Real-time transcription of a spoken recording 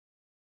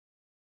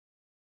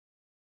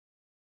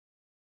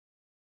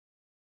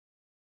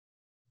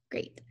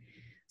Great.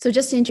 So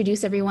just to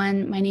introduce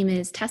everyone, my name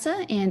is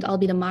Tessa, and I'll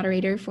be the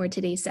moderator for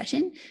today's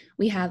session.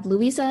 We have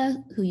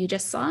Louisa, who you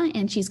just saw,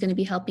 and she's going to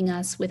be helping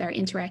us with our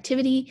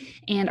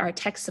interactivity and our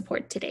tech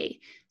support today.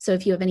 So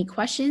if you have any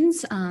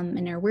questions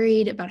and are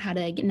worried about how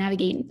to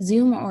navigate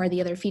Zoom or the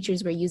other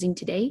features we're using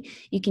today,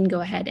 you can go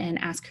ahead and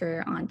ask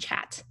her on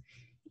chat.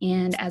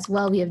 And as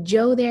well, we have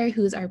Joe there,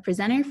 who's our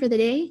presenter for the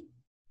day.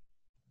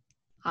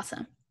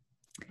 Awesome.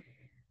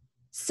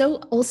 So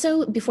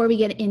also, before we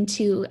get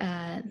into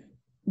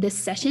this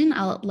session,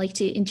 I'll like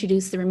to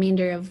introduce the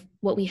remainder of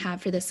what we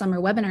have for the summer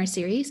webinar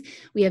series.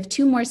 We have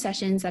 2 more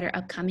sessions that are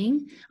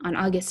upcoming on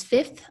August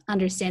 5th,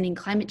 Understanding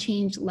Climate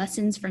Change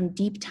Lessons from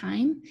Deep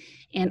Time,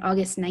 and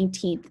August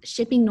 19th,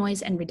 Shipping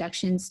Noise and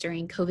Reductions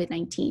During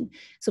COVID-19.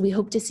 So we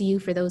hope to see you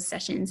for those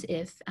sessions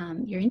if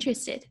you're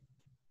interested.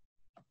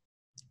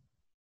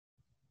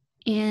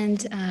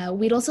 And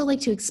we'd also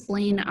like to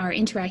explain our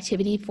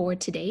interactivity for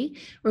today.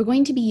 We're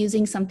going to be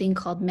using something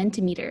called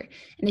Mentimeter.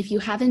 And if you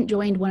haven't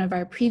joined one of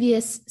our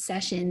previous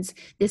sessions,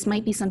 this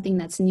might be something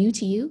that's new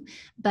to you.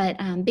 But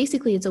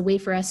basically, it's a way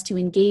for us to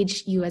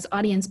engage you as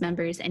audience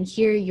members and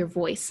hear your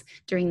voice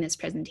during this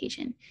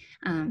presentation.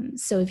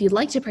 So if you'd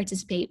like to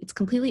participate, it's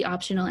completely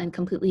optional and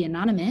completely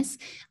anonymous.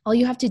 All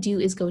you have to do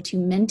is go to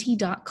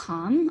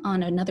menti.com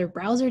on another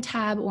browser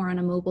tab or on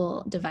a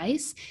mobile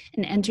device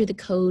and enter the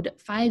code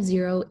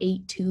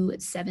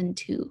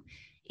 508272.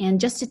 And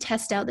just to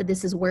test out that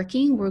this is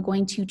working, we're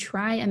going to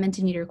try a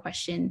Mentimeter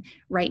question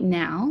right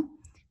now,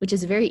 which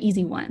is a very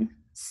easy one.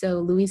 So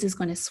Louise is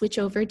going to switch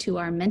over to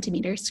our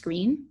Mentimeter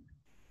screen.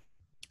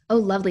 Oh,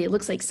 lovely. It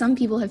looks like some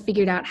people have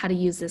figured out how to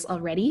use this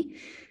already.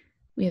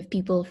 We have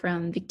people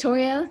from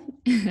Victoria,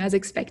 as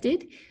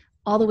expected,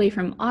 all the way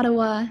from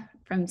Ottawa,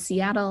 from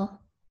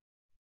Seattle.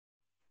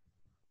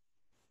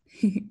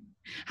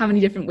 How many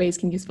different ways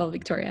can you spell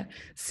Victoria?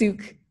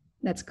 Souk,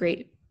 that's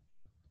great.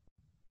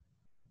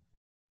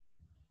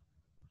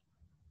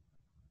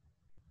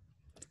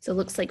 So it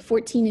looks like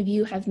 14 of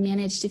you have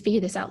managed to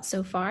figure this out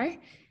so far.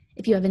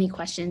 If you have any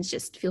questions,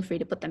 just feel free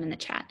to put them in the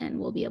chat and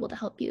we'll be able to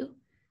help you.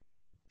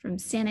 From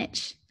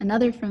Saanich,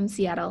 another from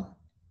Seattle.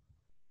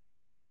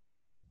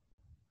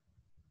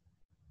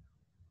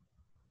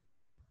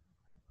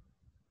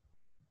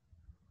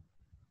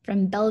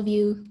 From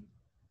Bellevue,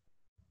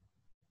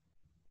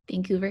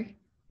 Vancouver.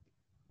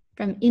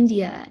 From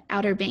India,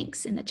 Outer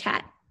Banks in the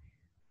chat.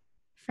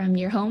 From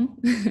your home.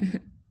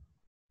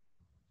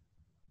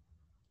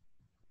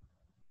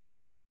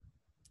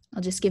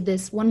 I'll just give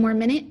this 1 more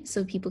minute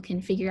so people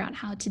can figure out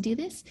how to do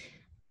this.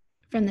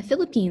 From the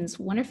Philippines,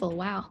 wonderful,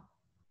 wow.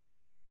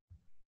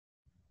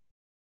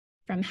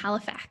 From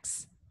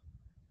Halifax.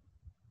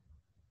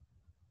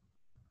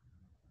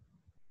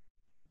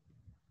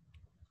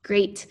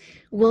 Great.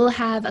 We'll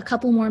have a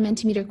couple more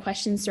Mentimeter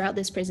questions throughout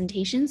this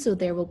presentation, so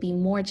there will be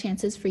more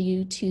chances for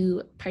you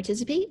to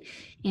participate.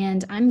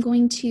 And I'm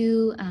going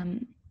to,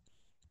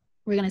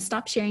 we're going to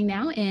stop sharing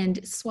now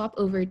and swap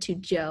over to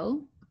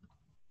Joe.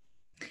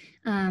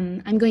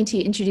 I'm going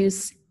to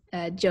introduce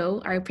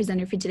Joe, our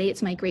presenter for today.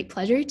 It's my great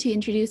pleasure to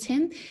introduce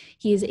him.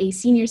 He is a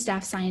senior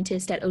staff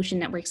scientist at Ocean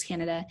Networks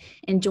Canada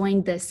and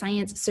joined the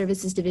Science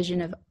Services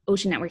Division of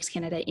Ocean Networks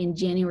Canada in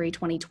January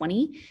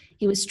 2020.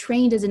 He was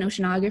trained as an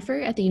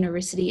oceanographer at the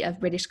University of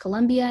British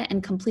Columbia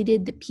and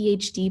completed the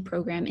PhD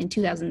program in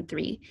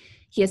 2003.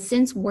 He has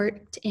since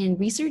worked in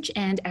research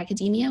and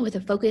academia with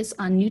a focus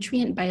on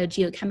nutrient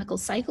biogeochemical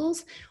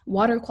cycles,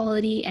 water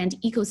quality, and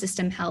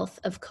ecosystem health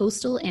of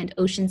coastal and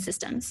ocean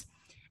systems.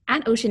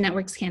 At Ocean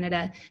Networks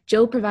Canada,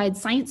 Joe provides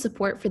science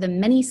support for the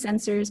many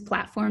sensors,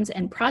 platforms,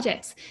 and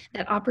projects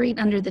that operate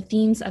under the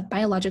themes of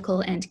biological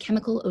and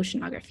chemical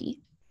oceanography.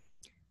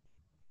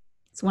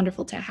 It's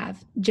wonderful to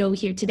have Joe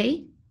here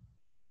today.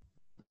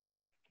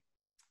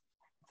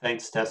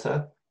 Thanks,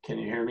 Tessa. Can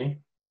you hear me?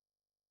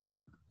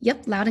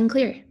 Yep, loud and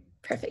clear.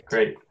 Perfect.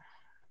 Great.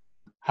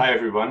 Hi,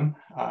 everyone.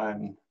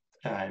 I'm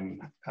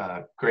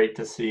great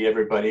to see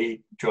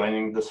everybody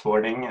joining this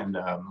morning, and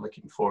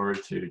looking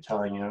forward to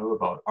telling you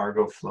about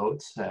Argo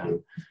floats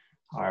and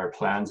our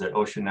plans at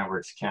Ocean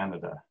Networks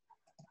Canada.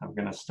 I'm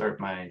going to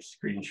start my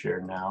screen share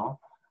now.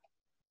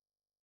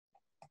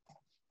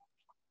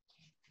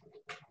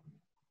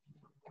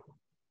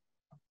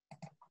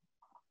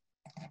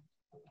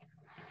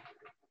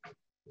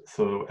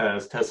 So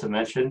as Tessa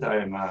mentioned, I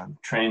am a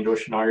trained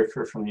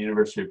oceanographer from the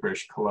University of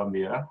British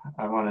Columbia.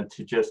 I wanted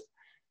to just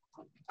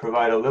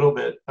provide a little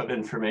bit of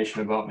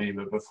information about me,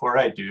 but before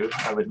I do,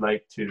 I would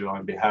like to,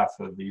 on behalf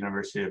of the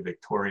University of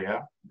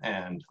Victoria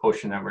and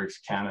Ocean Networks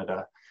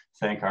Canada,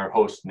 thank our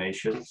host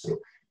nations.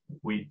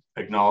 We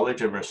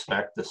acknowledge and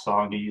respect the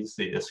Songhees,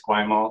 the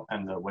Esquimalt,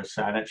 and the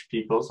Wasanich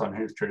peoples on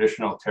whose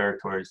traditional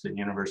territories the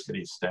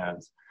university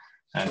stands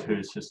and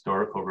whose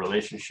historical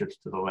relationships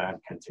to the land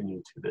continue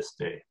to this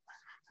day.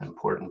 An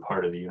important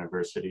part of the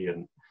university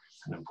and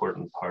an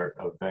important part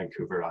of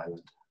Vancouver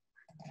Island.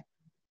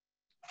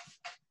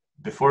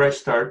 Before I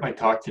start my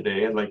talk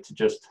today, I'd like to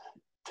just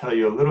tell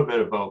you a little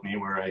bit about me,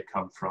 where I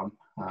come from.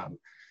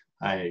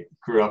 I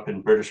grew up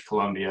in British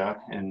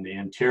Columbia in the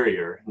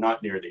interior,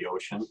 not near the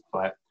ocean,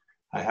 but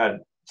I had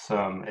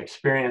some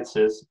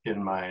experiences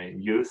in my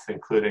youth,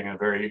 including a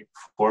very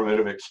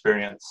formative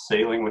experience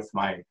sailing with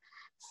my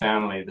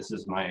family. This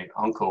is my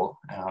uncle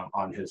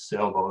on his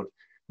sailboat.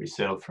 We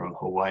sailed from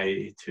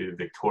Hawaii to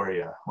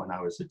Victoria when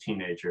I was a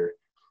teenager.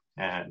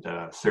 And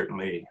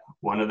certainly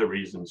one of the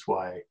reasons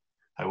why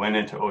I went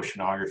into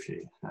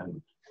oceanography.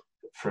 And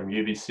from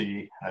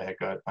UBC, I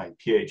got my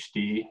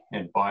PhD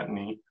in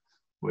botany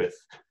with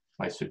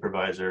my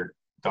supervisor,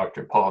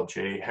 Dr. Paul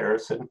J.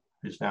 Harrison,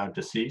 who's now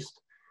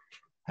deceased.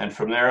 And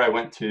from there, I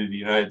went to the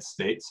United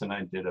States and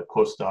I did a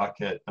postdoc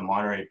at the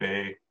Monterey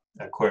Bay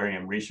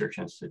Aquarium Research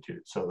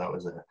Institute. So that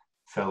was a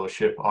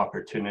fellowship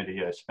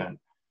opportunity. I spent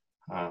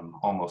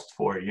almost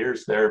 4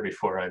 years there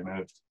before I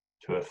moved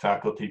to a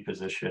faculty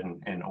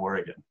position in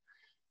Oregon.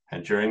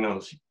 And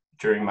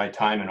during my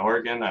time in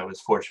Oregon, I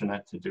was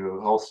fortunate to do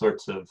all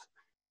sorts of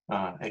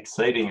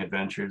exciting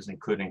adventures,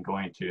 including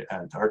going to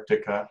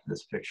Antarctica.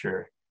 This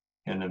picture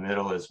in the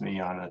middle is me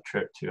on a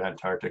trip to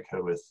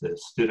Antarctica with the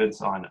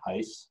Students on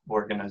Ice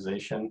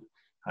organization.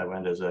 I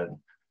went as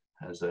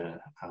an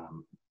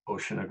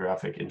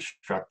oceanographic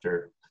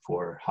instructor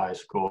for high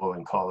school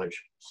and college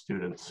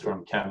students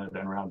from Canada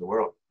and around the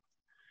world.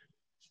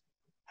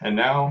 And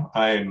now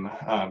I'm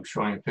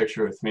showing a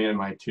picture with me and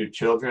my 2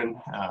 children.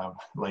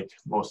 Like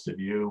most of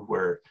you,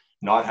 we're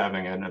not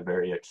having a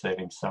very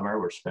exciting summer.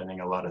 We're spending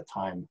a lot of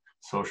time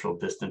social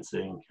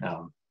distancing.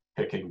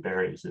 Picking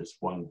berries is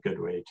one good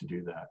way to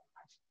do that.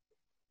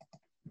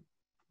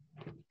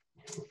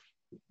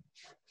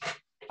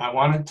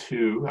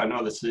 I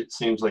know this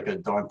seems like a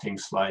daunting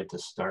slide to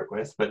start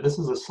with, but this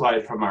is a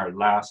slide from our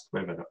last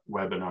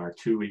webinar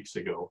 2 weeks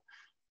ago,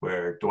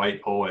 where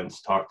Dwight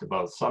Owens talked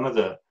about some of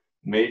the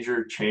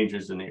major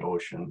changes in the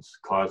oceans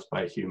caused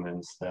by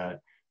humans that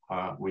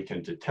we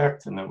can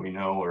detect and that we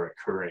know are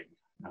occurring.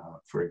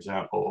 For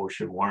example,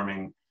 ocean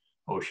warming,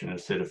 ocean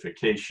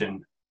acidification,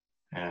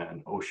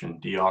 and ocean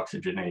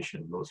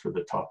deoxygenation. Those were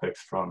the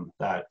topics from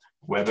that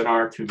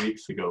webinar 2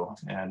 weeks ago.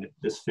 And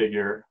this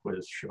figure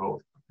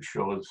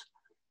shows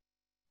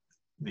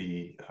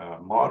the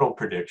model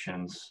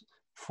predictions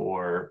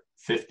for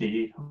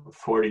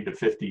 40 to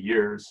 50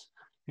 years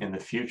in the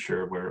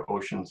future, where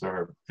oceans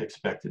are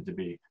expected to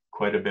be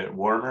quite a bit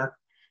warmer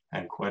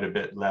and quite a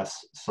bit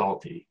less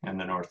salty in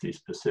the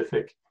Northeast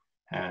Pacific.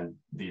 And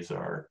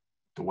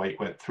Dwight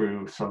went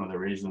through some of the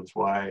reasons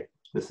why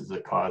this is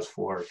a cause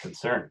for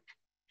concern.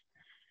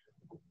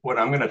 What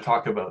I'm going to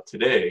talk about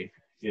today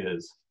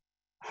is,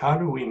 how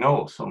do we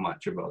know so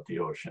much about the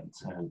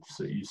oceans? And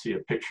so you see a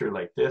picture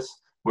like this.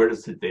 Where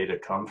does the data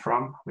come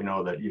from? We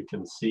know that you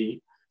can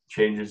see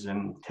changes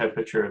in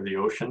temperature of the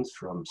oceans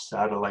from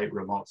satellite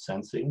remote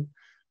sensing,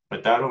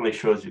 but that only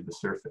shows you the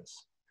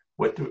surface.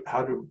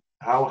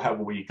 How have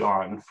we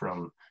gone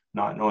from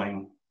not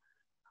knowing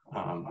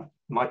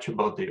much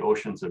about the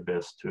ocean's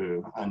abyss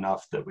to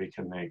enough that we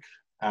can make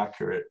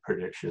accurate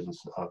predictions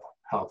of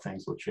how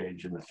things will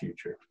change in the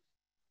future?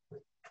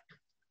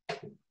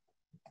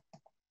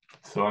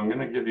 So I'm going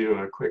to give you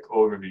a quick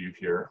overview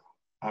here.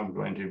 I'm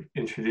going to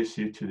introduce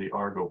you to the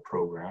Argo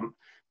program.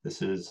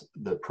 This is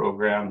the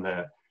program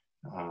that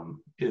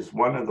is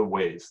one of the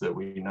ways that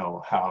we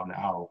know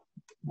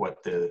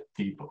what the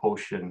deep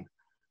ocean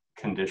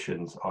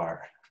conditions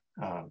are.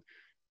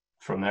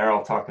 From there,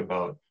 I'll talk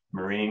about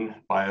marine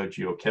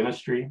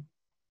biogeochemistry,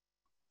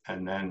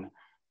 and then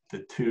the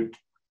two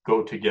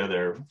go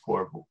together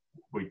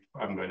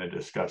I'm going to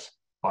discuss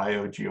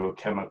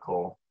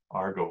biogeochemical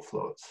Argo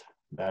floats.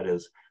 That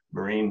is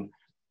marine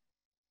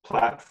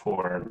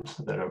platforms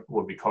that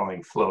we'll be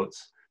calling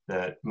floats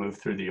that move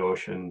through the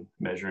ocean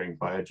measuring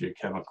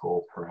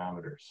biogeochemical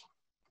parameters.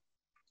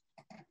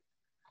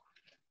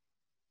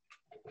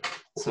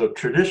 So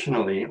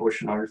traditionally,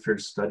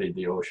 oceanographers studied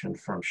the ocean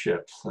from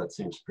ships. That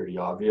seems pretty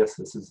obvious.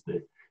 This is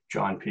the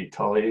John P.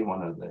 Tully,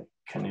 one of the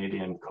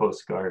Canadian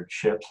Coast Guard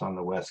ships on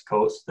the West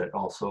Coast that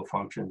also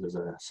functions as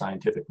a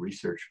scientific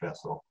research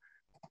vessel.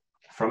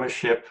 From a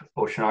ship,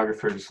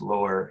 oceanographers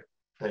lower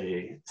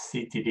a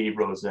CTD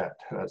rosette.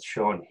 That's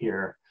shown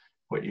here.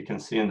 What you can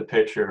see in the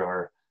picture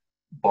are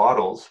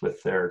bottles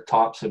with their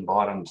tops and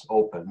bottoms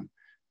open,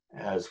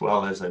 as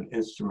well as an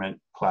instrument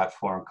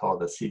platform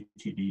called a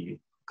CTD.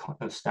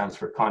 It stands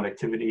for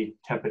conductivity,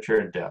 temperature,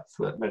 and depth.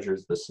 So that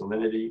measures the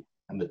salinity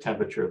and the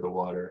temperature of the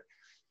water.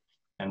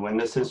 And when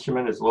this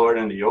instrument is lowered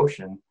in the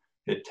ocean,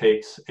 it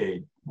takes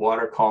a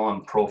water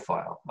column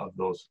profile of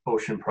those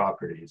ocean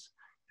properties.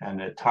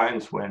 And at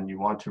times when you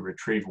want to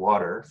retrieve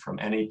water from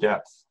any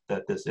depth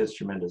that this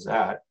instrument is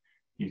at,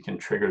 you can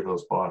trigger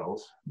those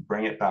bottles,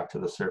 bring it back to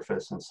the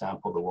surface, and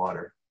sample the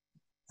water.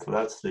 So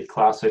that's the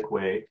classic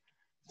way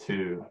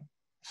to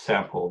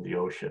sample the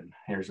ocean.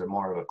 Here's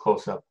more of a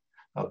close-up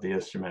of the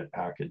instrument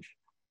package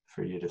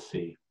for you to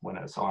see when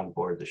it's on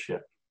board the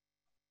ship.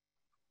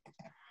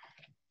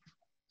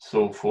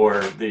 So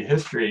for the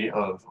history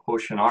of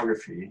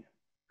oceanography,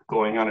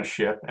 going on a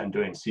ship and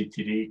doing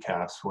CTD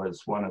casts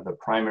was one of the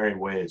primary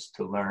ways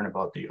to learn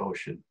about the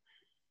ocean.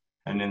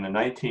 And in the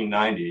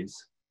 1990s,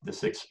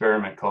 this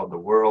experiment called the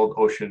World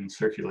Ocean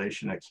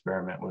Circulation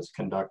Experiment was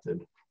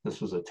conducted.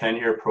 This was a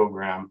 10-year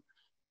program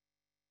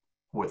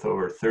with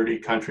over 30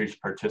 countries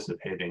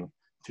participating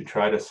to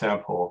try to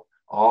sample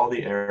all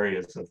the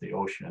areas of the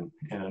ocean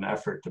in an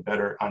effort to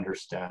better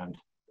understand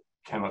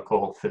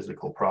chemical,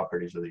 physical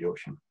properties of the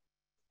ocean.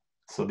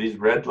 So these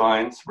red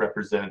lines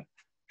represent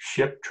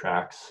ship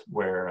tracks,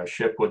 where a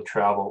ship would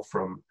travel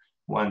from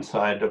one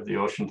side of the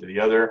ocean to the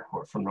other,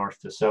 or from north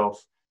to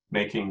south,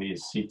 making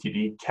these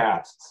CTD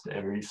casts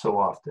every so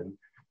often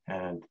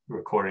and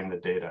recording the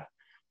data.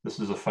 This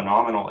is a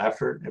phenomenal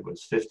effort. It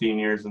was 15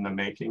 years in the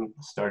making,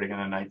 starting in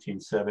the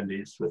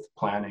 1970s with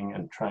planning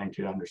and trying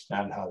to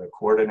understand how to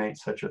coordinate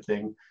such a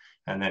thing,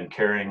 and then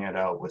carrying it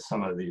out with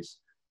some of these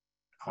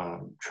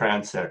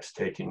transects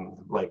taking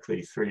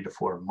likely 3 to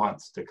 4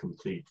 months to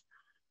complete.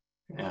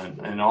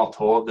 And all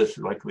told, this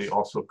likely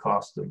also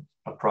cost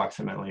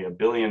approximately $1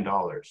 billion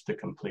to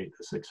complete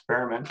this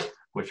experiment,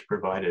 which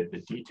provided the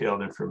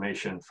detailed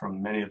information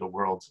from many of the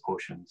world's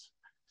oceans.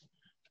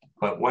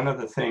 But one of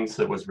the things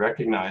that was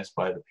recognized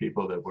by the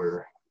people that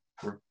were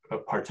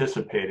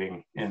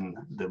participating in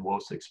the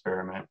WOS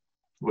experiment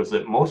was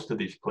that most of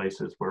these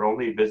places were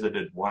only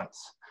visited once.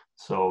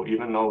 So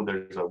even though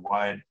there's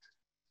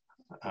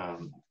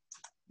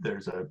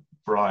a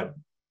broad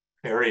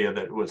area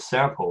that was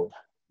sampled,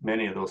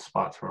 many of those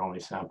spots were only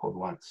sampled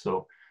once.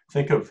 So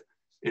think of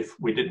if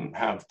we didn't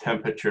have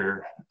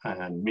temperature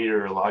and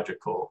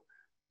meteorological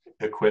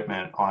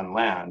equipment on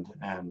land,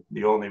 and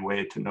the only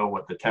way to know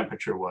what the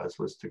temperature was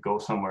to go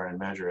somewhere and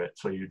measure it.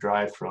 So you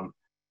drive from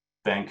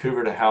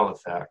Vancouver to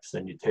Halifax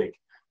and you take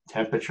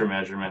temperature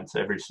measurements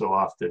every so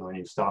often when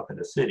you stop at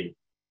a city.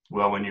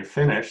 Well, when you're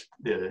finished,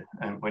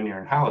 and when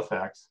you're in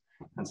Halifax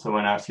and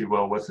someone asks you,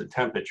 well, what's the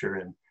temperature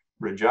in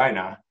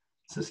Regina,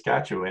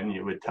 Saskatchewan,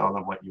 you would tell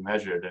them what you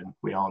measured, and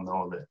we all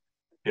know that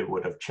it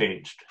would have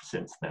changed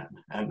since then.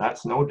 And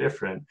that's no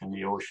different in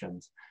the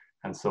oceans.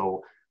 And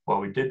so while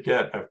we did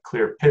get a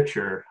clear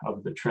picture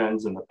of the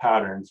trends and the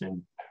patterns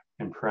in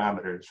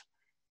parameters,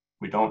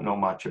 we don't know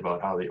much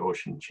about how the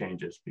ocean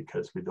changes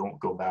because we don't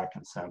go back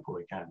and sample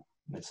again.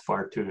 It's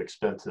far too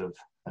expensive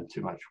and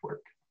too much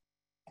work.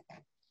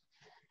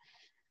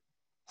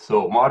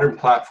 So modern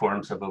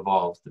platforms have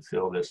evolved to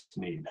fill this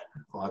need.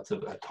 Lots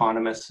of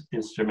autonomous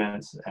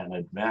instruments and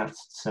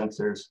advanced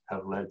sensors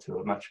have led to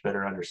a much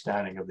better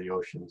understanding of the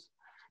oceans.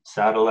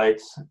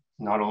 Satellites,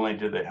 not only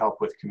do they help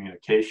with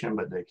communication,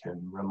 but they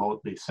can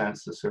remotely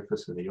sense the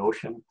surface of the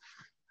ocean,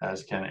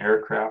 as can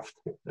aircraft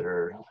that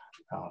are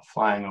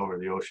flying over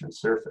the ocean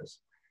surface.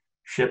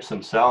 Ships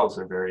themselves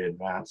are very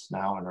advanced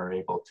now and are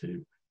able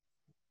to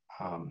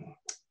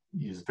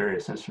use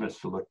various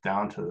instruments to look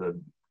down to the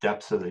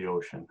depths of the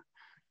ocean.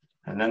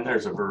 And then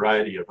there's a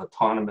variety of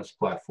autonomous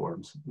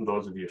platforms.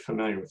 Those of you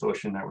familiar with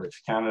Ocean Networks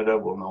Canada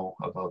will know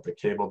about the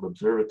cabled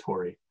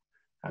observatory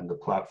and the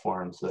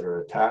platforms that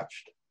are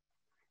attached,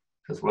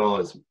 as well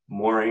as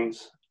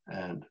moorings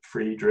and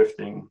free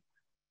drifting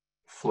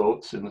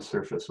floats in the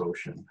surface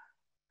ocean.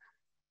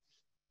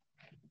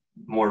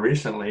 More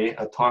recently,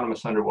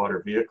 autonomous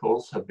underwater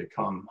vehicles have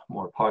become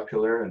more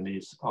popular, and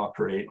these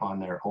operate on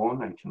their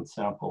own and can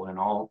sample in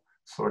all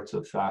sorts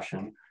of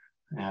fashion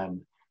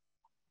and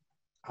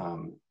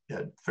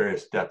at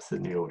various depths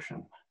in the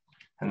ocean.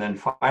 And then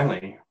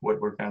finally,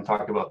 what we're going to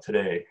talk about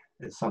today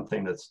is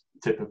something that's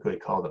typically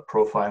called a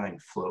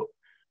profiling float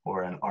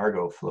or an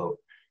Argo float.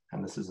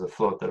 And this is a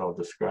float that I'll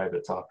describe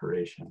its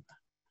operation.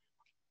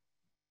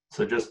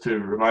 So just to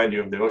remind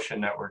you of the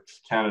Ocean Networks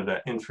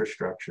Canada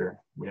infrastructure,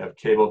 we have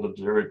cabled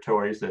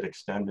observatories that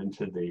extend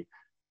into the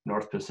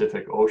North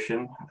Pacific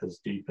Ocean as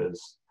deep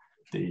as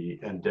the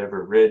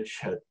Endeavour Ridge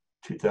at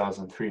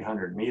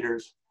 2,300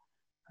 meters.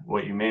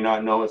 What you may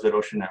not know is that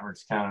Ocean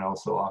Networks Canada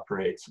also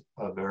operates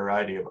a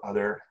variety of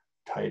other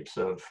types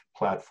of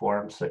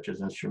platforms, such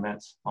as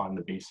instruments on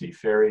the BC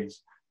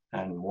ferries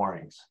and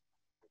moorings.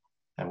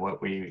 And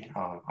what we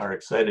are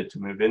excited to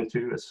move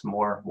into is some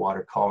more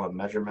water column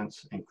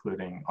measurements,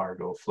 including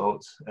Argo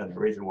floats, and the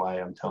reason why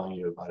I'm telling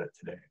you about it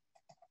today.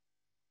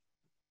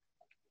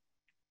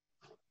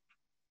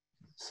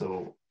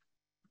 So.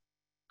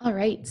 All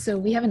right, so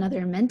we have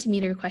another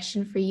Mentimeter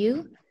question for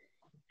you.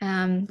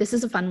 This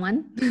is a fun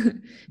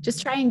one.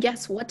 Just try and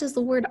guess, what does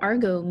the word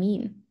Argo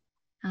mean?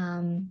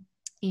 And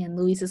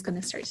Louise is going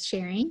to start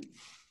sharing.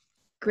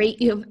 Great,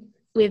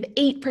 we have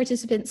 8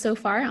 participants so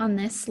far on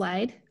this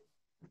slide.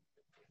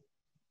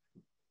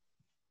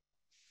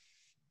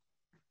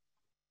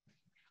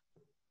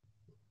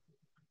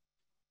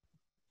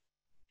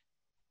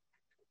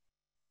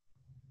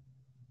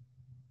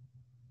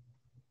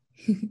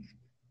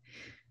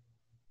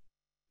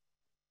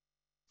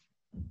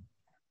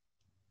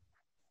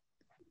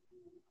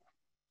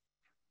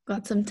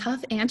 Got some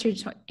tough answer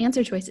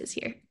choices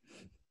here.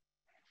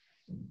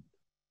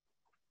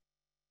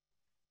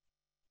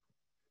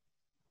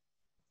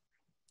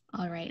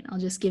 All right, I'll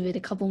just give it a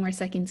couple more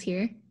seconds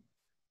here.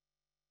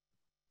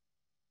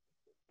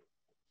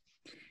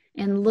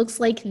 And looks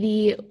like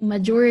the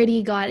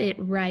majority got it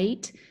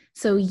right.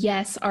 So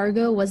yes,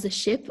 Argo was the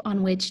ship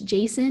on which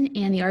Jason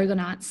and the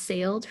Argonauts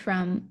sailed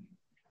from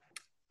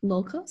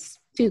locos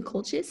to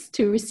colchis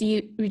to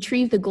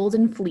retrieve the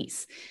golden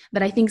fleece.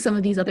 But I think some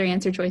of these other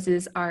answer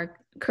choices are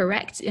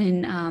correct,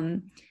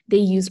 and they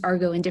use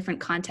Argo in different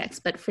contexts.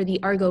 But for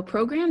the Argo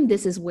program,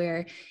 this is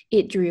where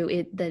it drew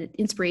the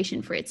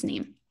inspiration for its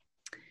name.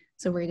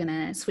 So we're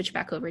gonna switch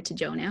back over to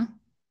Joe now.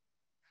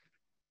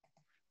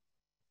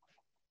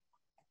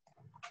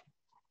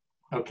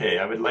 Okay,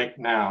 I would like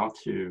now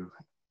to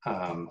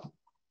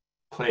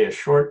play a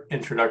short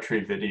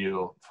introductory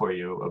video for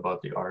you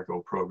about the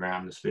Argo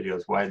program. This video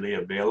is widely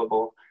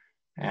available,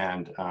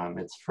 and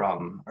it's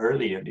from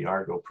early in the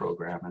Argo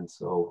program, and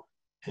so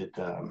it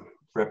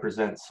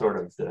represents sort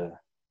of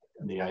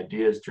the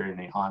ideas during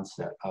the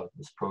onset of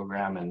this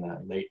program in the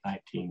late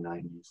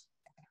 1990s.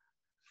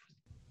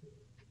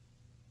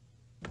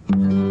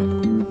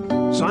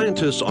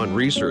 Scientists on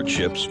research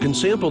ships can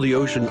sample the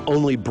ocean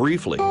only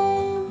briefly,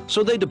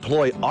 so they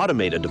deploy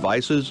automated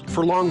devices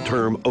for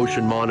long-term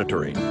ocean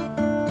monitoring.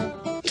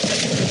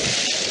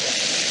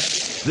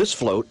 This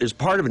float is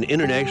part of an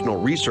international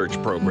research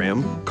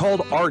program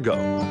called Argo.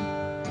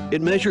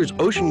 It measures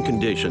ocean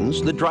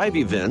conditions that drive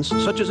events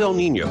such as El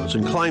Niños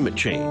and climate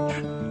change.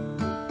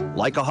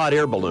 Like a hot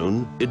air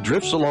balloon, it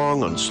drifts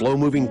along on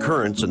slow-moving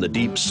currents in the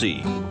deep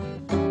sea.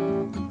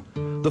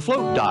 The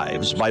float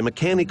dives by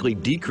mechanically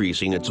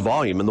decreasing its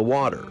volume in the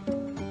water,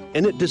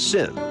 and it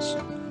descends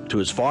to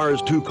as far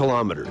as 2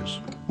 kilometers,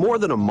 more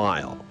than a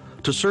mile,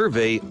 to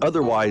survey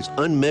otherwise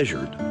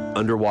unmeasured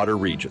underwater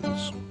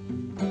regions.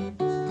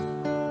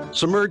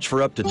 Submerged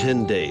for up to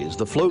 10 days,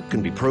 the float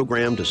can be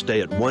programmed to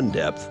stay at one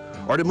depth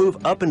or to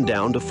move up and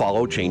down to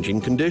follow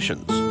changing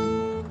conditions.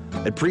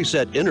 At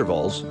preset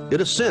intervals,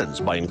 it ascends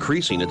by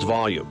increasing its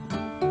volume.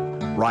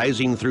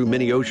 Rising through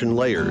many ocean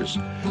layers,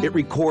 it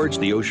records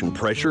the ocean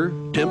pressure,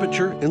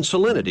 temperature, and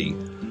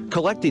salinity,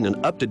 collecting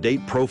an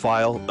up-to-date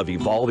profile of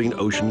evolving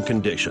ocean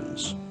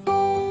conditions.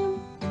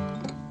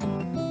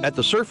 At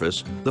the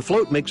surface, the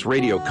float makes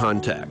radio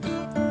contact.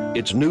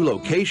 Its new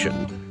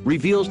location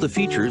reveals the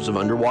features of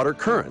underwater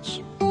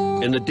currents,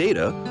 and the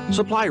data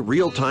supply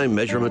real-time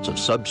measurements of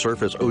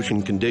subsurface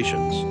ocean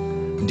conditions,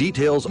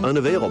 details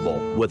unavailable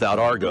without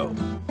Argo.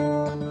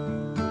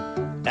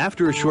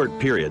 After a short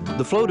period,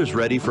 the float is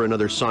ready for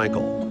another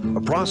cycle,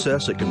 a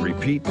process that can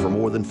repeat for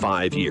more than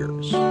 5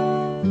 years.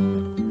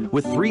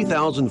 With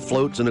 3,000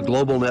 floats in a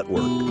global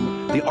network,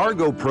 the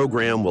Argo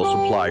program will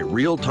supply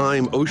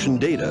real-time ocean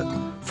data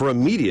for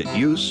immediate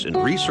use in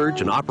research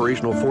and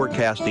operational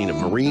forecasting of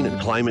marine and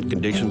climate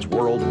conditions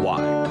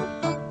worldwide.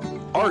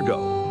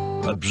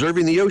 Argo,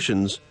 observing the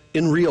oceans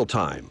in real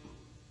time.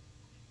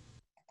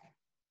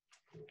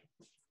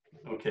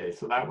 Okay,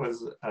 so that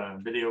was a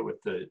video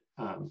with the,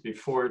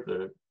 before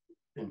the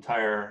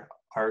entire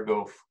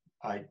Argo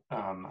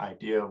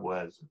idea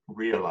was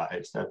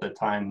realized. At the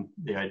time,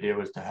 the idea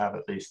was to have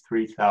at least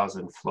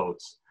 3,000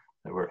 floats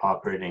that were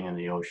operating in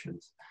the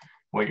oceans.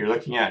 What you're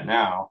looking at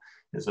now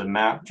is a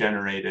map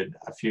generated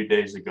a few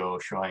days ago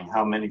showing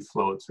how many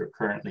floats are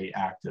currently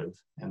active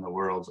in the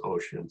world's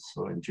oceans.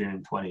 So in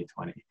June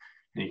 2020,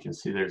 and you can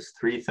see there's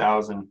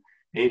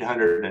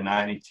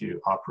 3,892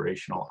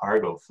 operational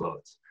Argo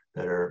floats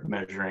that are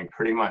measuring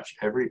pretty much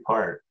every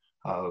part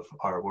of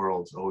our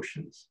world's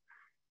oceans.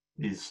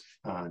 These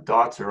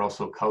dots are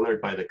also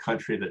colored by the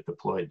country that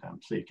deployed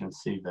them. So you can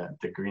see that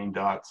the green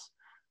dots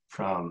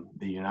from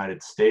the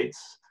United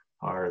States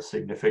are a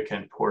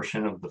significant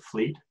portion of the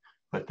fleet,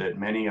 but that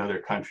many other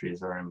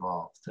countries are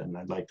involved. And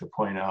I'd like to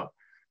point out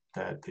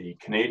that the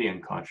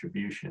Canadian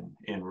contribution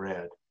in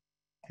red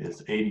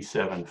is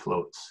 87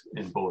 floats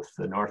in both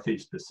the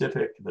Northeast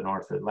Pacific, the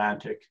North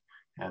Atlantic,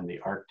 and the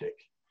Arctic.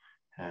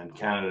 And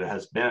Canada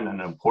has been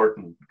an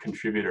important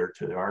contributor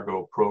to the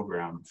Argo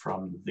program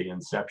from the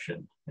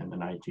inception in the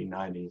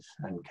 1990s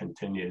and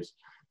continues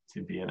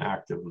to be an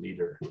active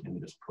leader in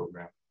this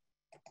program.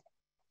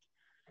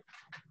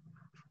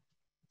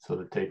 So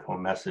the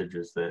take-home message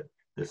is that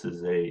this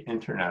is an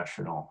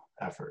international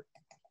effort.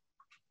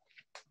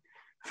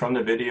 From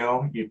the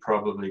video, you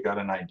probably got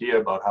an idea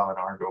about how an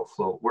Argo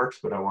float works,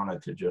 but I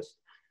wanted to just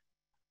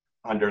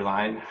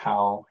underline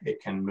how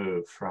it can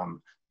move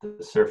from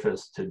the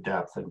surface to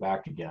depth and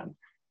back again.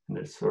 And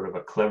there's sort of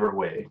a clever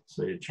way.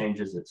 So it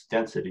changes its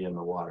density in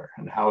the water.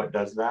 And how it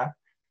does that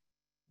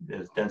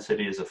is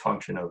density is a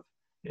function of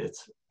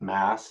its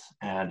mass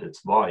and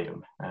its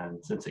volume.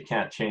 And since it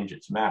can't change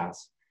its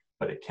mass,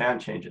 but it can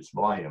change its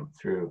volume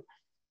through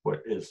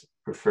what is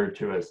referred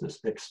to as this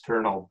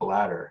external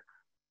bladder.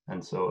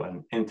 And so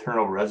an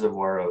internal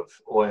reservoir of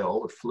oil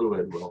or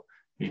fluid will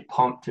be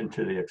pumped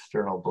into the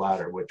external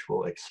bladder, which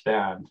will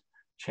expand,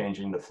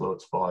 changing the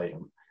float's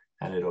volume.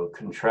 And it'll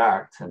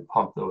contract and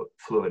pump the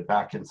fluid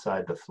back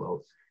inside the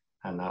float,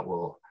 and that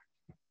will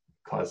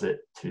cause it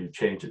to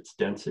change its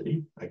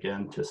density,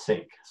 again, to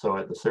sink. So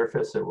at the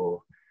surface, it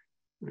will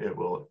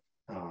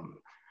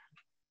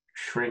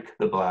shrink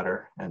the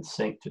bladder and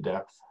sink to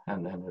depth,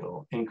 and then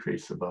it'll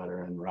increase the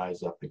bladder and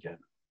rise up again.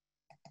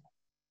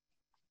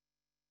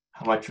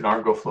 How much an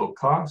Argo float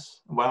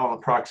costs? Well,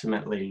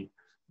 approximately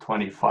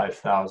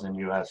 $25,000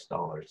 US.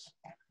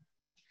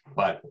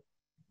 But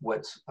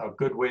what's a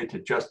good way to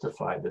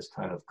justify this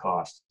kind of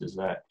cost is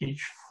that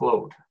each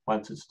float,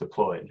 once it's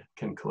deployed,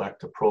 can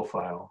collect a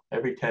profile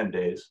every 10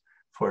 days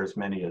for as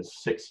many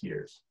as 6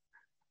 years,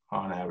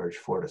 on average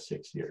 4 to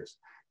 6 years.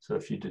 So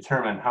if you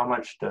determine how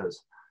much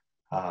does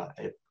a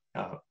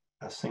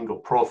single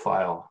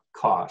profile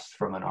cost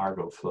from an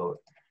Argo float,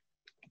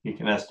 you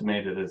can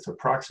estimate it as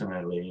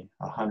approximately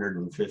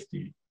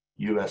 $150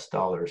 US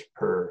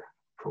per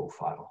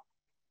profile.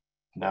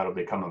 And that'll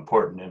become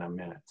important in a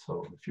minute,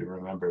 so if you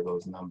remember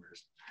those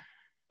numbers.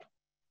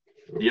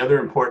 The other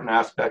important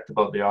aspect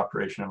about the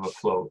operation of a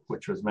float,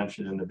 which was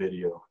mentioned in the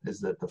video, is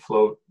that the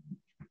float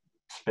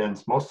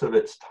spends most of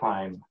its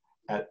time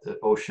at the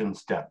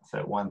ocean's depth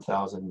at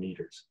 1,000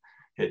 meters.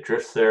 It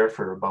drifts there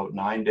for about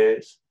 9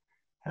 days,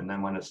 and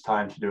then when it's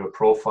time to do a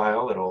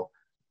profile, it'll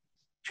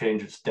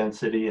change its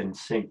density and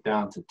sink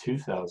down to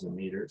 2,000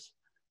 meters,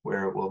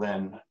 where it will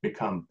then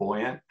become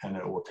buoyant, and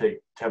it will take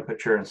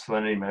temperature and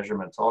salinity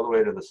measurements all the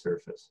way to the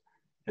surface.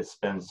 It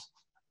spends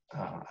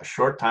a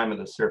short time at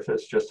the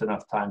surface, just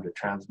enough time to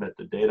transmit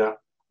the data,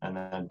 and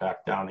then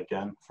back down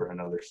again for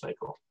another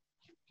cycle.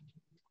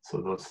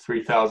 So those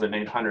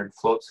 3,800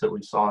 floats that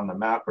we saw on the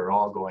map are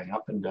all going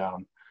up and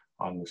down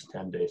on this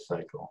 10-day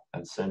cycle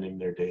and sending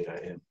their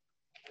data in.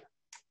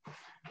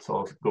 So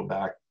I'll go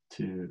back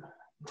to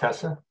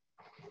Tessa.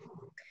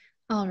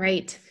 All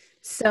right.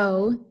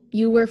 So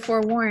you were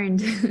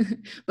forewarned,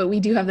 but we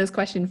do have this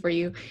question for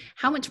you.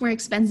 How much more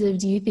expensive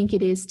do you think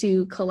it is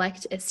to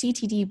collect a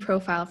CTD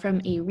profile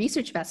from a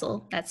research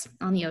vessel that's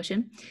on the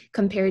ocean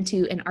compared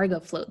to an Argo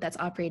float that's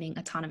operating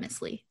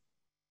autonomously?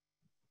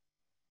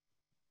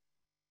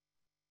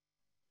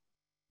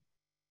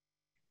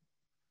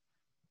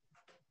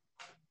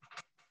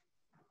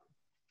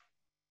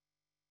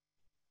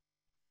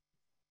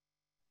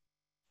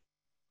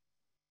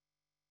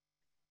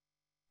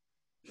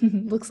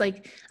 Looks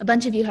like a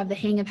bunch of you have the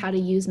hang of how to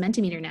use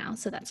Mentimeter now,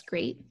 so that's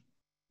great.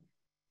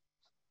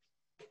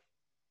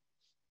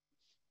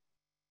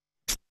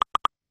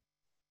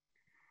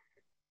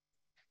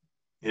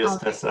 Yes,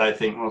 Tessa, I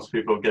think most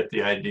people get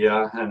the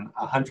idea, and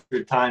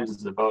 100 times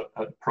is about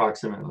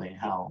approximately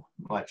how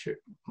much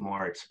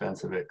more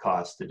expensive it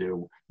costs to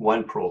do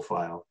one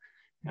profile.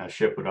 A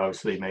ship would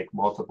obviously make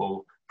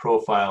multiple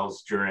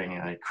profiles during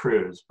a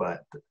cruise,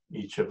 but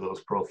each of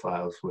those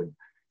profiles would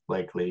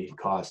likely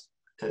cost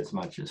as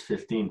much as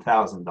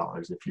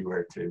 $15,000 if you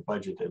were to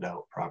budget it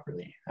out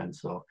properly. And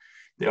so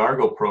the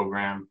Argo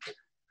program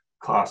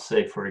costs,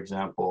 say, for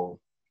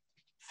example,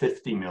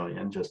 50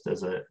 million, just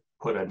as a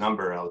put a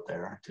number out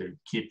there, to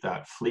keep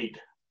that fleet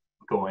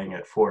going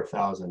at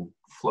 4,000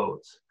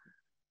 floats.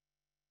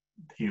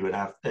 You would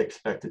have to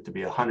expect it to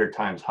be 100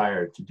 times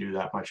higher to do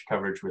that much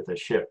coverage with a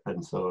ship,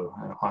 and so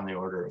on the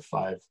order of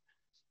 $5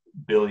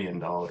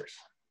 billion,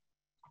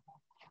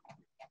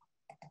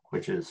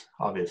 which is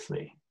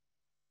obviously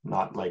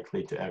not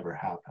likely to ever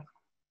happen.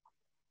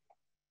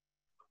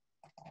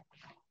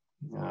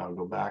 Now I'll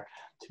go back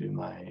to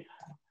my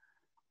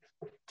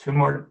 2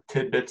 more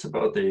tidbits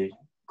about the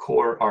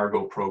core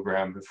Argo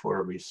program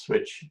before we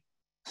switch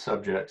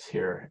subjects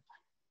here.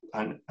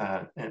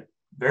 A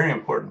very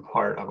important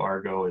part of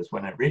Argo is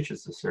when it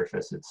reaches the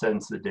surface, it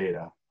sends the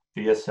data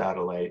via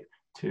satellite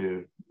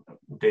to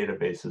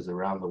databases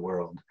around the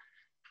world.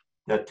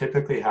 That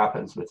typically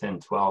happens within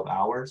 12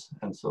 hours,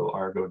 and so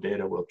Argo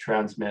data will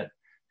transmit.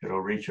 It'll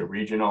reach a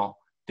regional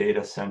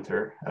data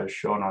center, as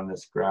shown on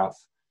this graph,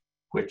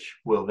 which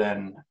will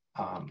then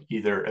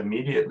either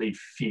immediately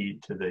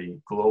feed to the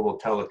global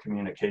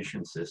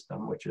telecommunication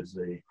system, which is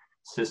a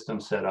system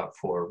set up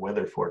for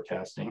weather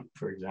forecasting,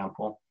 for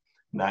example.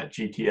 And that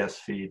GTS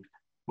feed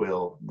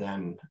will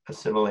then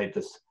assimilate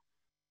this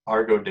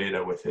Argo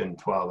data within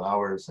 12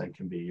 hours and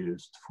can be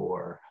used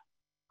for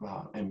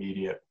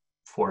immediate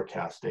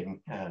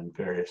forecasting and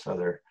various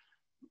other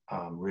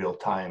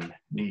real-time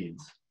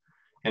needs.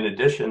 In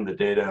addition, the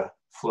data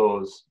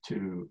flows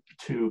to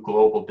 2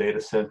 global data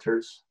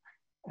centers,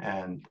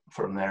 and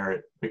from there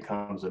it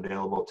becomes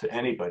available to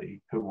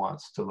anybody who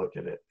wants to look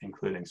at it,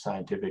 including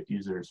scientific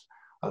users,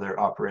 other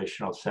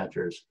operational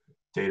centers,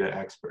 data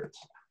experts.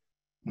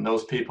 And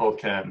those people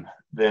can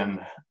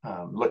then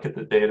look at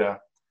the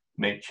data,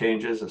 make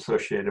changes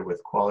associated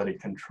with quality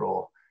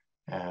control,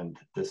 and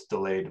this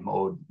delayed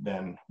mode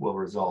then will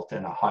result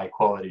in a high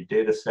quality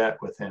data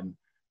set within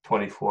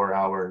 24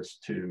 hours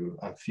to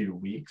a few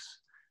weeks,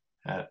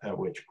 at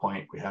which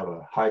point we have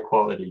a high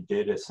quality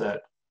data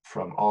set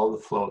from all the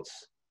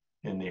floats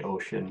in the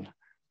ocean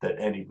that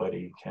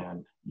anybody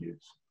can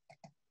use.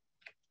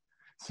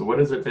 So what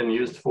has it been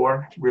used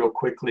for? Real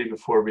quickly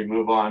before we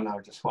move on, I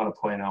just want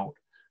to point out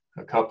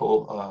a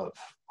couple of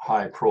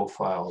high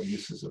profile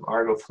uses of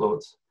Argo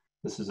floats.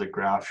 This is a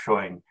graph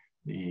showing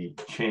the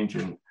change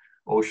in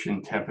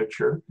ocean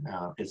temperature.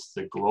 It's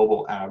the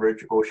global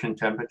average ocean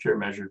temperature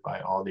measured by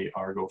all the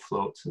Argo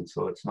floats, and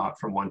so it's not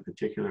from one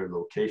particular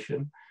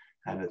location.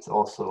 And it's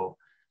also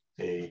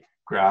a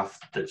graph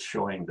that's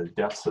showing the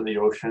depths of the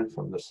ocean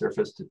from the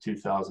surface to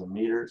 2,000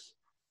 meters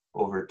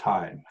over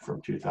time,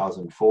 from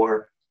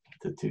 2004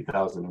 to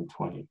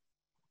 2020.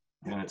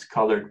 and it's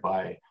colored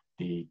by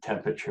the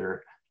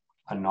temperature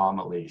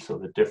anomaly, so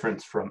the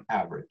difference from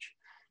average.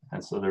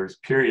 And so there's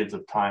periods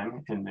of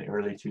time in the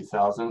early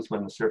 2000s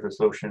when the surface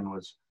ocean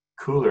was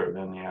cooler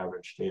than the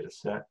average data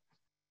set.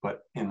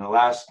 But in the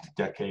last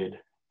decade,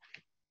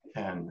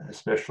 and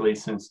especially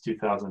since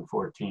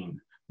 2014,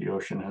 the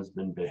ocean has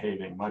been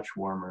behaving much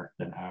warmer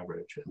than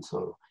average. And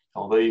so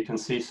although you can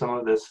see some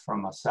of this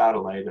from a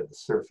satellite at the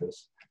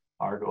surface,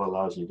 Argo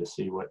allows you to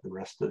see what the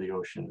rest of the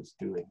ocean is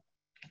doing.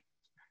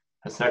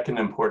 A second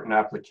important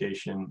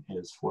application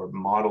is for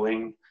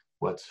modeling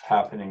what's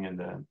happening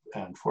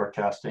and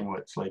forecasting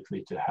what's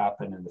likely to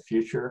happen in the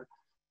future.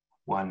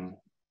 One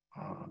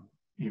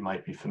you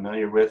might be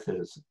familiar with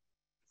is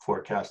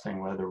forecasting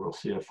whether we'll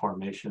see a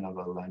formation of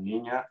a La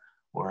Nina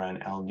or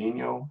an El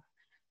Nino.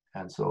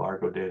 And so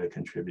Argo data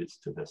contributes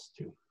to this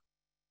too.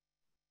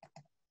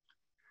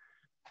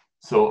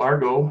 So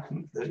Argo,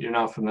 that you're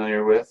now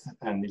familiar with,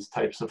 and these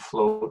types of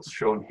floats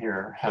shown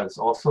here, has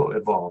also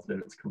evolved in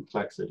its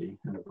complexity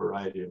in a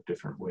variety of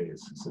different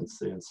ways since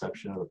the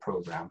inception of the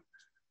program.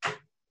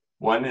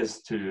 One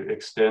is to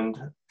extend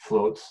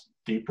floats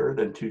deeper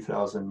than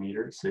 2,000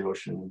 meters. The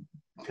ocean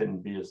can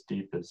be as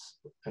deep as,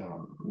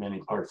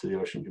 many parts of the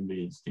ocean can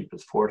be as deep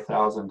as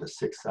 4,000 to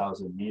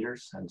 6,000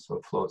 meters. And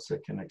so floats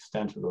that can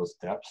extend to those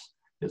depths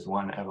is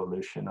one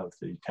evolution of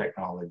the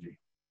technology,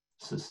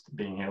 just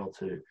being able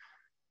to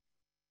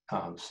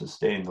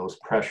sustain those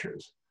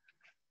pressures.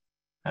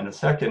 And the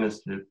second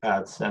is to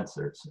add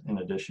sensors in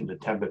addition to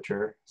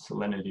temperature,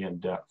 salinity,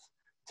 and depth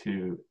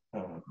to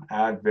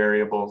add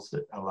variables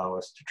that allow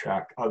us to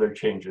track other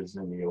changes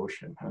in the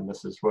ocean. And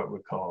this is what we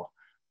call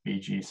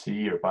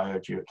BGC or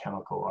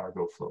biogeochemical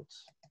Argo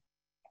floats.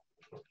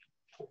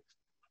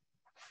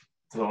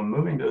 So I'm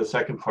moving to the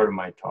second part of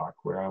my talk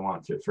where I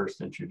want to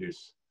first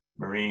introduce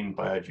marine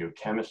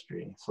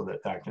biogeochemistry so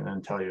that can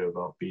then tell you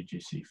about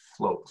BGC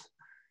floats.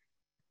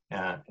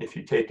 If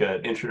you take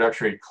an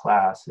introductory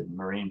class in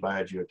marine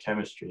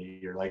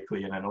biogeochemistry, you're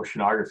likely in an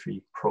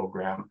oceanography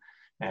program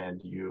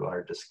and you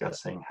are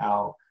discussing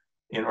how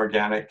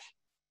inorganic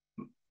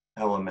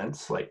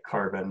elements like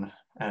carbon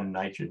and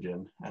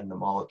nitrogen and the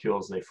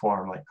molecules they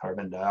form like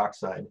carbon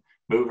dioxide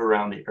move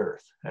around the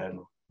earth and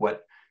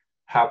what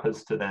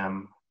happens to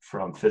them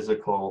from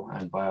physical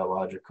and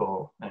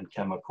biological and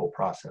chemical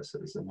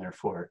processes, and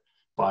therefore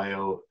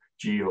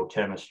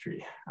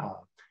biogeochemistry.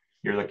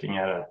 You're looking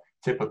at a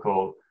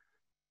typical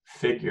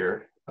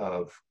figure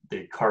of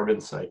the carbon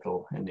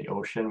cycle in the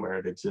ocean where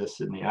it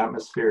exists in the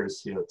atmosphere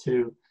as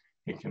CO2.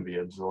 It can be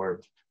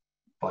absorbed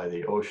by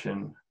the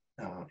ocean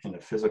in a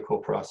physical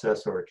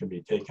process, or it can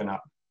be taken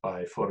up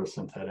by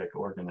photosynthetic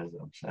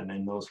organisms. And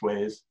in those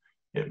ways,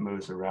 it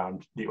moves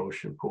around the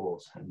ocean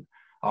pools. And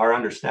our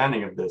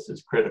understanding of this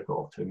is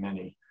critical to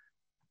many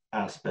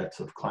aspects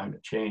of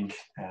climate change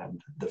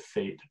and the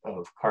fate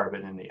of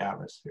carbon in the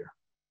atmosphere.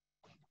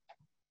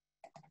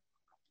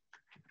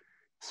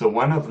 So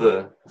one of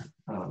the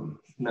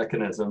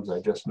mechanisms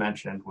I just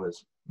mentioned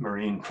was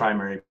marine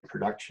primary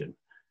production.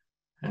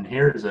 And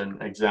here's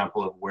an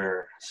example of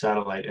where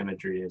satellite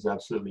imagery is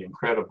absolutely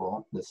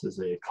incredible. This is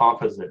a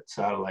composite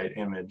satellite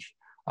image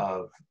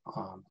of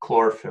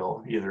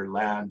chlorophyll, either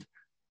land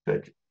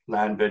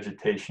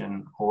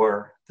vegetation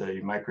or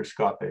the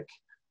microscopic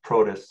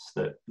protists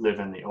that live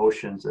in the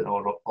oceans and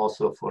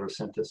also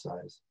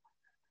photosynthesize.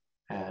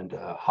 And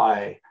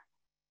high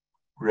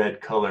red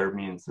color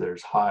means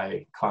there's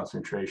high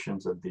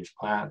concentrations of these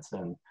plants,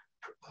 and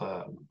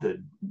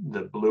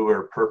the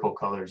bluer purple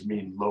colors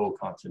mean low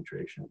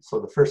concentration. So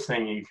the first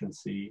thing you can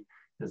see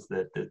is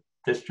that the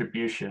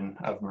distribution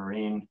of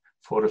marine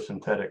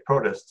photosynthetic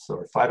protists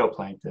or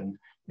phytoplankton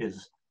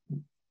is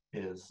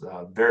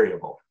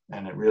variable,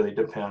 and it really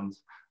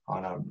depends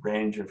on a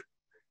range of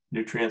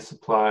nutrient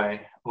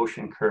supply,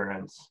 ocean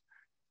currents,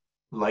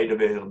 light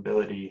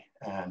availability,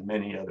 and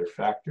many other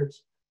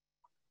factors.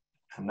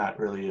 And that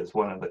really is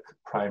one of the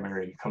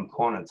primary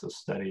components of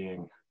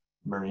studying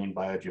marine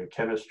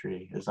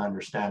biogeochemistry, is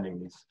understanding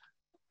these.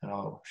 And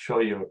I'll show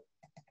you,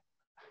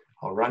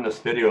 I'll run this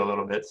video a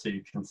little bit so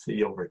you can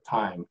see over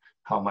time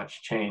how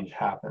much change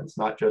happens,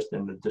 not just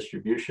in the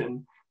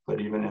distribution,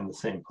 but even in the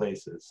same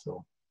places.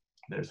 So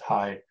there's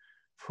high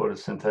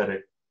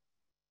photosynthetic,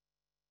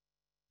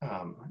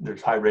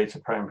 there's high rates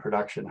of prime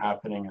production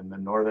happening in the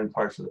northern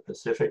parts of the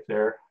Pacific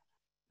there,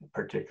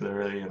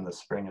 particularly in the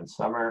spring and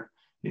summer.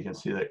 You can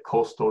see that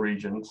coastal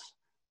regions,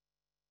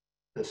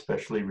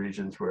 especially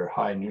regions where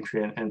high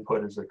nutrient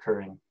input is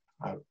occurring,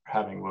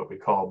 having what we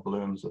call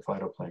blooms of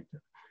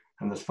phytoplankton.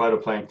 And this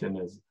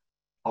phytoplankton is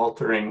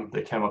altering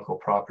the chemical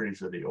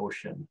properties of the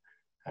ocean.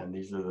 And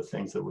these are the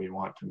things that we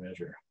want to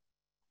measure.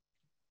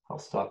 I'll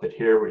stop it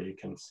here where you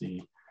can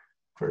see,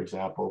 for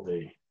example,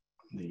 the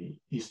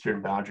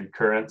eastern boundary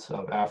currents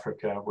of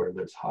Africa where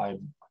there's high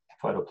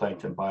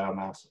phytoplankton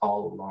biomass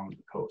all along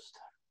the coast.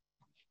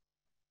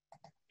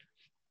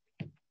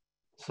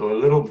 So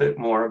a little bit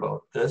more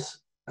about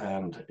this.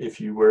 And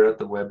if you were at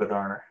the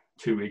webinar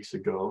 2 weeks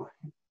ago,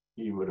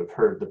 you would have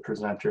heard the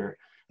presenter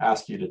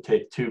ask you to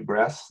take 2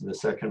 breaths, the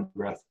second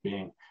breath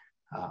being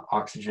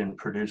oxygen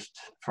produced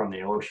from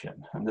the ocean.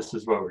 And this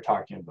is what we're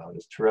talking about,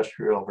 is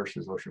terrestrial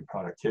versus ocean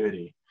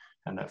productivity,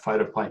 and that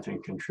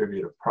phytoplankton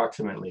contribute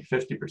approximately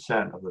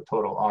 50% of the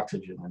total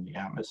oxygen in the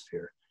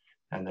atmosphere,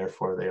 and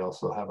therefore they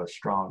also have a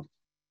strong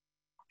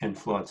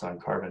influence on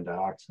carbon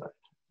dioxide.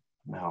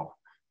 Now,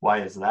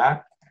 why is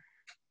that?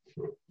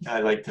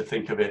 I like to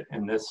think of it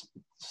in this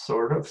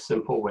sort of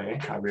simple way.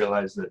 I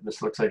realize that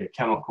this looks like a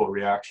chemical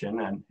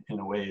reaction, and in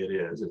a way it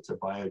is. It's a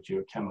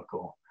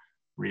biogeochemical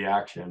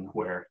reaction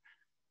where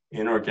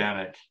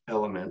inorganic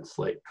elements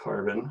like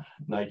carbon,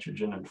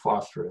 nitrogen, and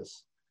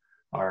phosphorus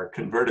are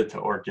converted to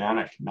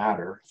organic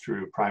matter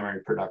through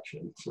primary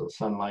production. So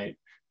sunlight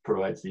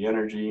provides the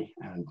energy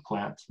and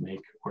plants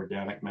make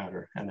organic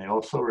matter, and they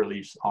also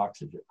release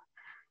oxygen.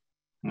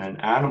 And then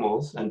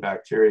animals and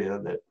bacteria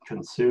that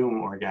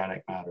consume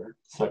organic matter,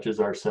 such as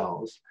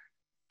ourselves,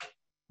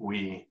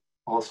 we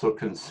also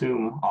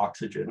consume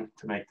oxygen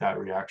to make that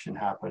reaction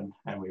happen,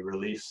 and we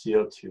release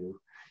CO2,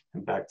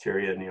 and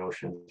bacteria in the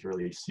oceans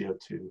release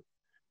CO2,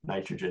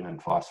 nitrogen,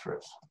 and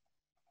phosphorus.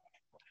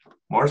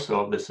 More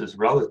so, this is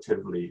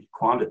relatively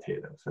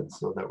quantitative, and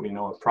so that we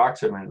know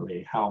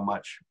approximately how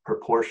much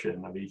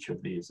proportion of each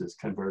of these is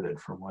converted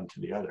from one to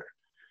the other.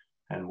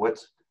 And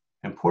what's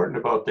important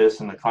about this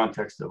in the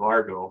context of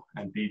Argo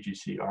and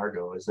BGC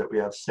Argo is that we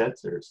have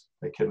sensors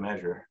that can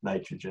measure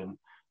nitrogen,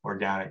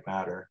 organic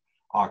matter,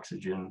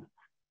 oxygen,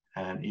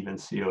 and even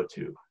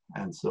CO2.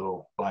 And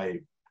so by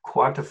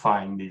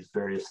quantifying these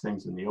various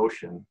things in the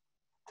ocean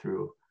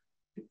through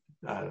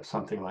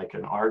something like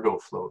an Argo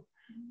float,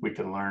 we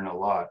can learn a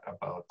lot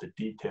about the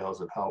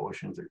details of how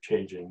oceans are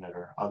changing that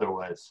are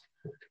otherwise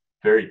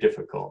very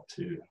difficult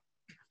to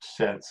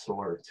sense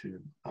or to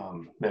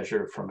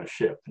measure from a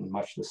ship, in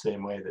much the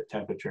same way that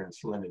temperature and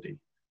salinity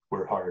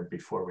were hard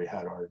before we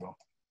had Argo.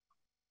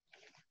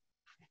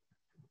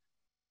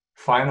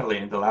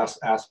 Finally, the last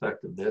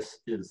aspect of this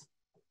is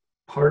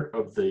part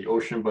of the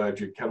ocean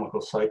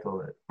biogeochemical cycle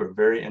that we're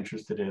very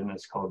interested in.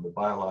 Is called the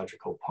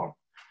biological pump.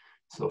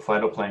 So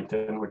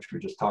phytoplankton, which we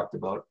just talked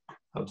about,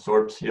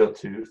 absorb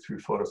CO2 through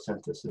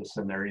photosynthesis,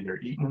 and they're either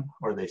eaten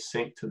or they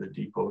sink to the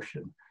deep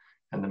ocean.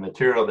 And the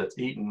material that's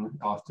eaten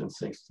often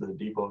sinks to the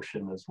deep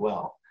ocean as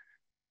well.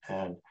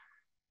 And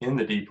in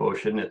the deep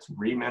ocean, it's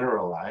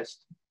remineralized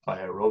by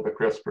aerobic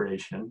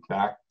respiration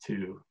back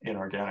to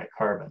inorganic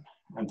carbon.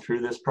 And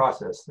through this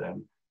process,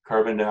 then,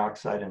 carbon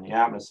dioxide in the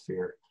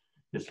atmosphere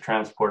is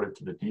transported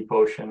to the deep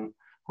ocean,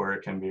 where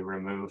it can be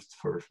removed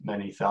for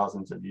many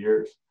thousands of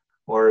years.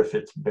 Or if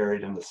it's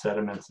buried in the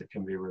sediments, it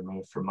can be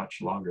removed for much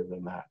longer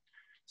than that.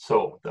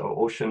 So the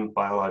ocean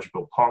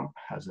biological pump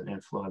has an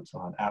influence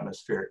on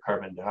atmospheric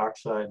carbon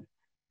dioxide,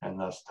 and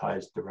thus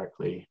ties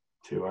directly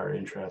to our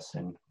interest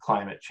in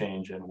climate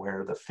change and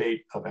where the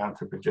fate of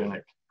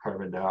anthropogenic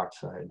carbon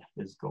dioxide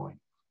is going.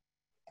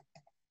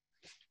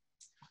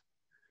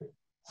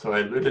 So I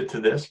alluded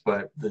to this,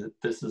 but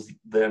this is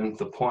then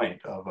the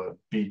point of a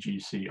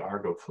BGC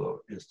Argo float,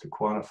 is to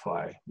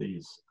quantify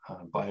these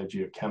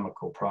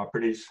biogeochemical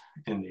properties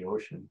in the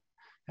ocean.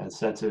 And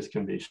sensors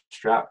can be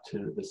strapped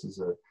to, this is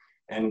a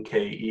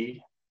NKE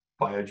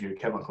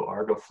biogeochemical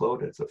Argo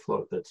float. It's a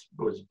float that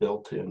was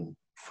built in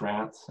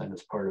France and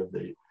is part of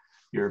the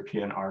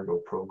European Argo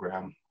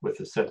program, with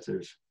the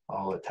sensors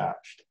all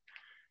attached.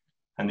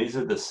 And these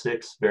are the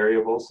 6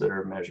 variables that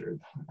are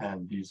measured.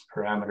 And these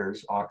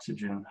parameters,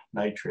 oxygen,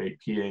 nitrate,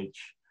 pH,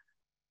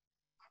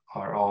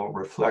 are all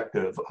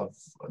reflective of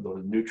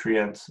the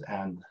nutrients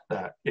and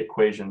that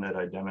equation that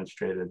I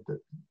demonstrated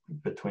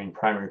between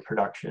primary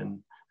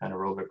production and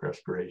aerobic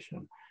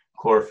respiration.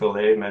 Chlorophyll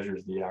A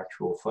measures the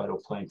actual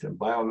phytoplankton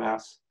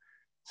biomass.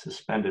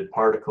 Suspended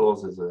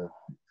particles is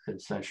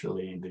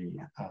essentially the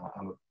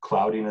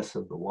cloudiness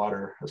of the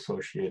water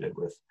associated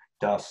with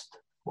dust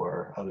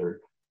or other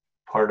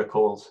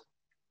particles.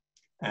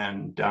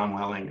 And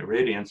downwelling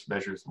irradiance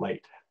measures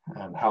light,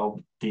 and how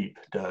deep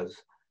does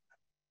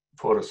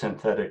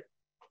photosynthetic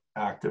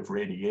active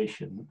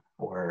radiation,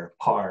 or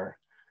PAR,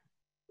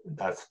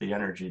 that's the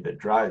energy that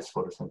drives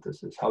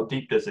photosynthesis, how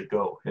deep does it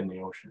go in the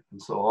ocean?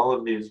 And so all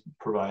of these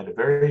provide a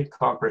very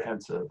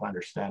comprehensive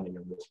understanding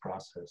of this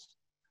process.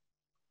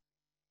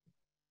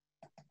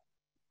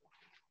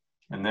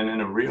 And then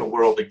in a real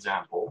world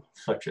example,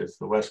 such as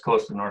the west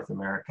coast of North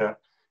America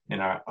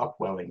in our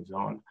upwelling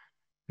zone,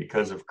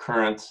 because of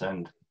currents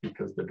and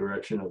because the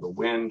direction of the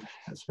wind,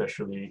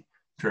 especially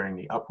during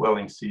the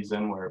upwelling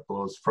season where it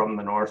blows from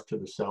the north to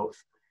the south,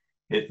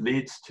 it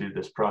leads to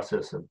this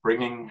process of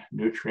bringing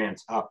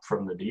nutrients up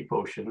from the deep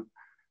ocean,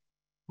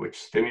 which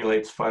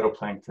stimulates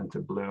phytoplankton to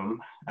bloom,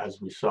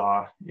 as we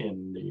saw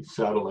in the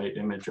satellite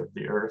image of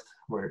the Earth,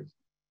 where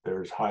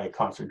there's high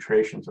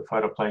concentrations of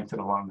phytoplankton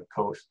along the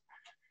coast.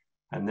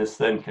 And this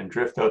then can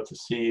drift out to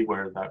sea,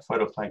 where that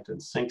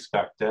phytoplankton sinks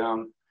back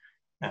down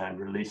and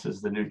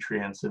releases the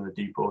nutrients in the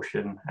deep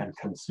ocean and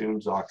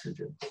consumes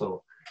oxygen.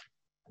 So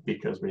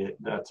because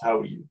that's how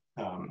we,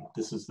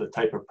 this is the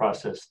type of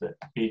process that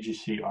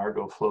BGC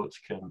Argo floats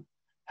can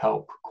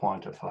help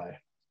quantify.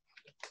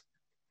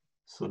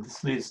 So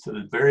this leads to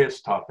the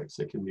various topics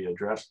that can be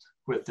addressed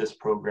with this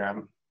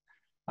program.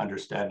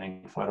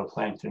 understanding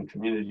phytoplankton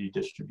community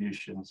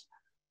distributions,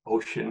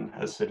 ocean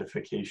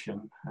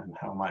acidification, and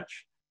how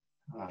much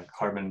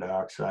carbon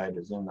dioxide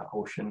is in the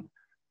ocean,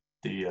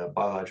 the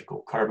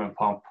biological carbon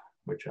pump,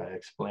 which I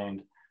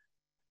explained,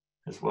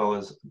 as well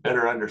as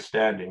better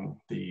understanding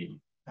the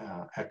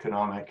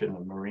economic and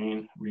the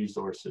marine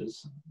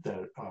resources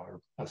that are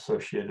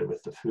associated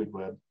with the food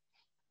web,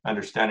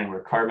 understanding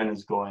where carbon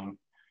is going,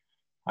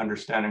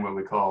 understanding what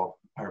we call,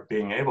 or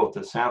being able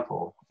to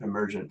sample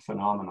emergent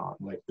phenomenon,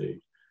 like the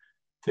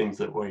things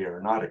that we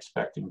are not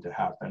expecting to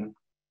happen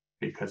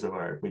because of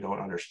we don't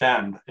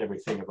understand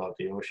everything about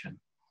the ocean.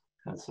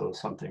 And so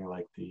something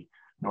like the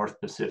North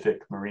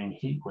Pacific marine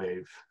heat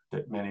wave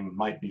that many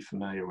might be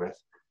familiar with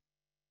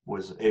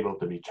was able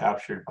to be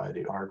captured by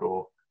the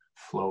Argo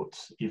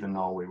floats, even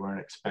though we weren't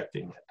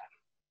expecting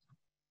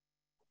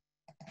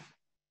it.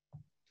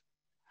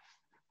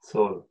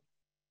 So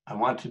I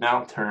want to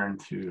now turn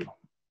to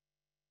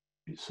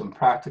some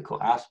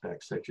practical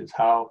aspects, such as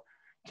how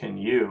can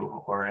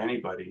you or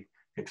anybody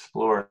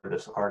explore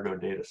this Argo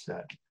data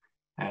set.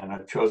 And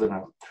I've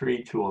chosen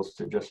 3 tools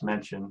to just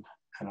mention,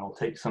 and I'll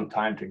take some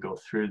time to go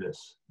through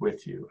this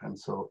with you. And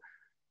so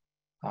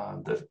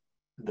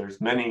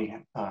there's many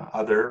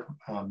other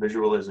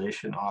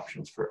visualization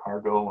options for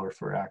Argo or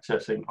for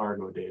accessing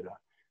Argo data.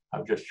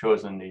 I've just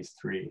chosen these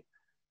 3.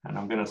 And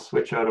I'm going to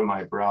switch out of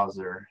my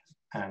browser,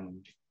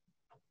 and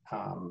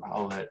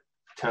I'll let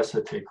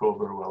Tessa take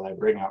over while I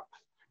bring up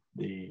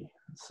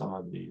some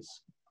of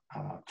these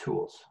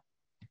tools.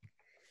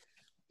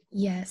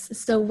 Yes,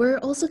 so we're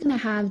also going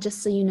to have,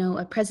 just so you know,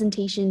 a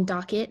presentation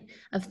docket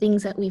of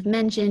things that we've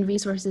mentioned,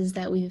 resources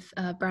that we've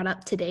brought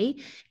up today,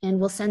 and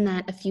we'll send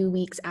that a few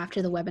weeks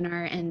after the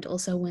webinar and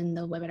also when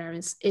the webinar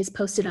is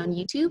posted on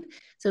YouTube.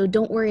 So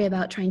don't worry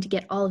about trying to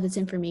get all of this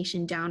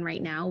information down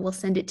right now. We'll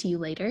send it to you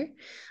later.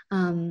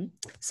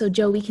 So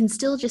Joe, we can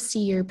still just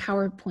see your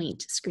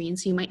PowerPoint screen,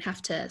 so you might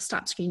have to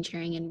stop screen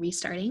sharing and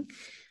restarting.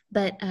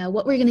 But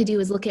what we're going to do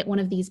is look at one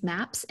of these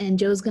maps, and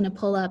Joe's going to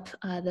pull up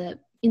the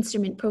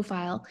instrument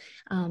profile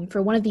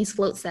for one of these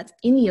floats that's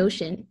in the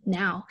ocean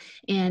now.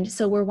 And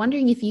so we're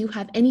wondering if you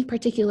have any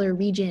particular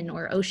region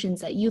or oceans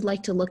that you'd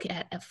like to look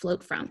at a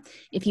float from.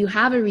 If you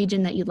have a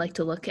region that you'd like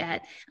to look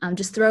at,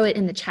 just throw it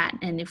in the chat.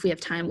 And if we have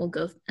time, we'll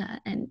go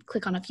and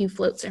click on a few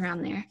floats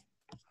around there.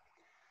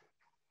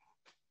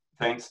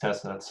 Thanks,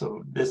 Tessa.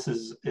 So this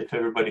is, if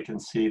everybody can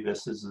see,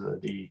 this is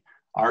the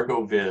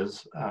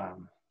ArgoViz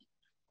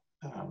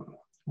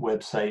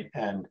website.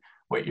 And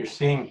what you're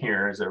seeing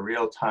here is a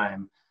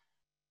real-time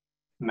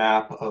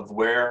map of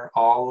where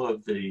all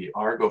of the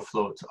Argo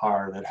floats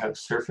are that have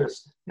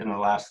surfaced in the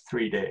last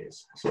 3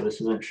 days. So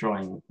this isn't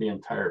showing the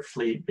entire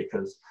fleet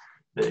because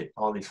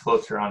all these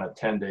floats are on a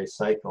 10-day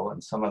cycle,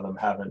 and some of them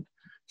haven't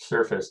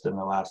surfaced in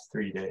the last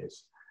 3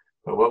 days.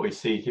 But what we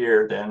see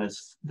here then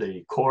is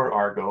the core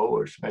Argo,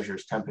 which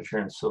measures temperature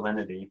and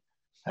salinity,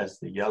 as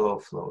the yellow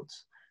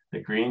floats. The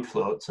green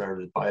floats are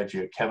the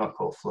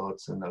biogeochemical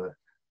floats, and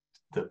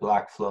the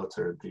black floats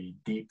are the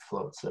deep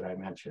floats that I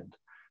mentioned.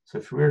 So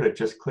if we were to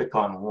just click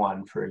on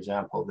one, for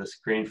example, this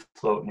green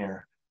float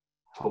near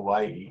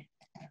Hawaii,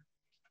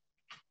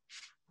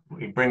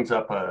 it brings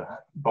up a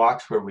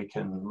box where we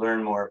can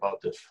learn more about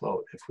this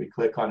float. If we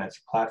click on its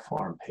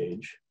platform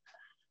page,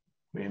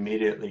 we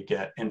immediately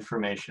get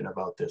information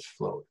about this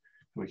float.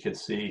 We can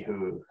see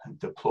who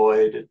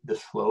deployed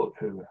this float,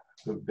 who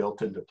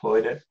built and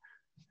deployed it.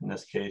 In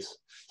this case,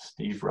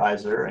 Steve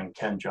Reiser and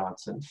Ken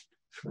Johnson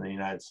from the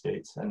United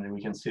States. And then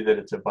we can see that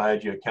it's a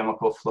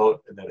biogeochemical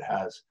float that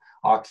has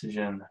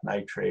oxygen,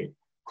 nitrate,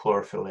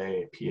 chlorophyll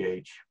A,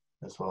 pH,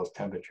 as well as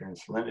temperature and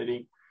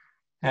salinity.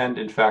 And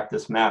in fact,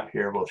 this map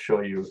here will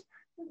show you,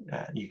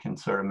 you can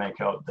sort of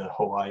make out the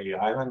Hawaii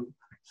island,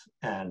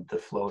 and the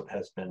float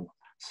has been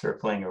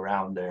circling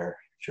around there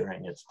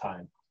during its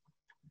time.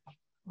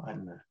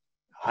 And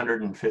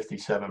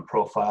 157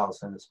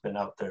 profiles, and it's been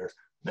out there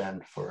then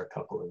for a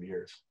couple of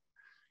years.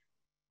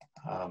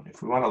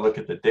 If we want to look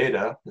at the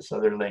data, this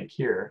other link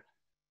here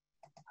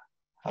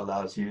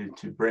allows you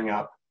to bring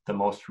up the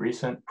most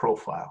recent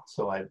profile.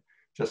 So I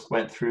just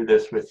went through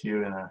this with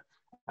you in an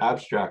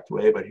abstract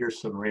way, but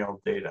here's some real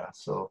data.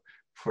 So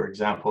for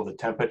example, the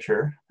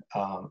temperature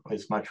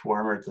is much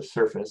warmer at the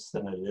surface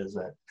than it is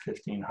at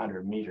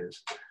 1,500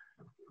 meters.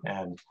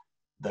 And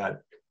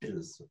that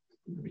is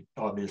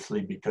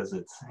obviously because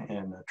it's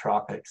in the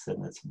tropics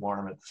and it's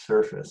warm at the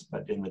surface,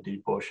 but in the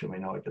deep ocean, we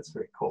know it gets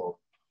very cold.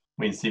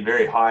 We see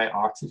very high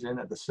oxygen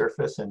at the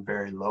surface and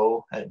very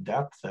low at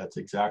depth. That's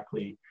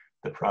exactly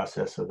the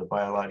process of the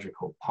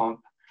biological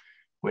pump,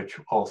 which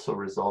also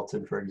results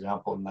in, for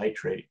example,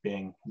 nitrate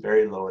being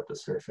very low at the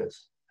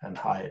surface and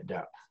high at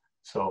depth.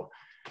 So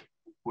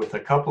with a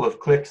couple of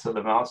clicks of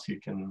the mouse, you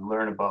can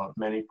learn about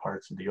many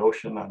parts of the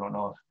ocean. I don't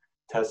know,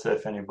 Tessa,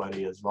 if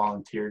anybody has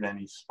volunteered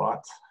any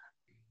spots.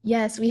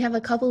 Yes, we have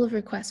a couple of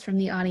requests from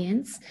the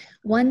audience.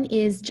 One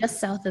is just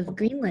south of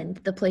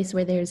Greenland, the place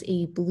where there's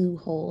a blue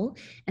hole,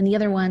 and the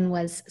other one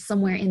was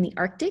somewhere in the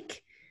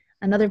Arctic.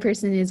 Another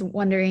person is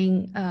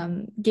wondering,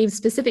 gave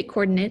specific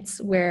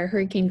coordinates where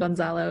Hurricane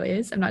Gonzalo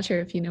is. I'm not sure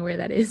if you know where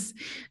that is,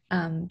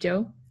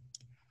 Joe.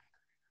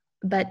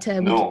 But we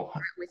can No,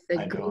 start with the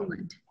I don't.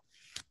 Greenland,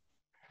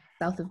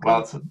 south of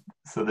Well, Greenland.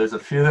 so there's a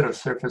few that have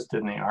surfaced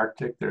in the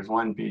Arctic. There's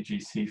one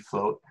BGC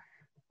float,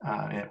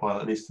 well,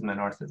 at least in the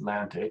North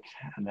Atlantic.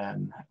 And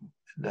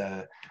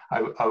then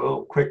I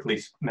will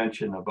quickly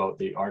mention about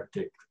the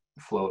Arctic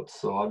floats.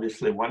 So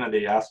obviously one of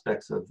the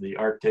aspects of the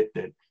Arctic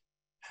that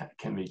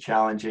can be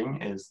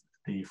challenging is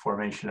the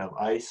formation of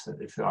ice.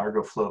 If the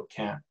Argo float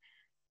can't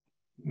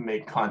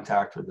make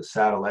contact with the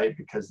satellite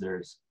because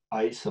there's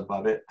ice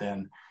above it,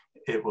 then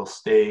it will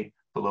stay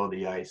below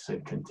the ice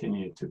and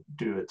continue to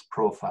do its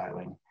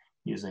profiling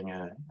using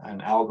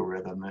an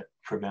algorithm that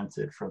prevents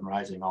it from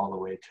rising all the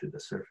way to the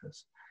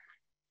surface.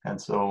 And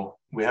so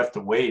we have to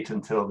wait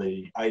until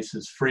the ice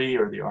is free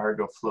or the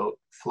Argo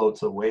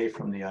floats away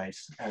from the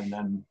ice, and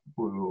then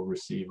we will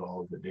receive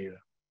all of the data.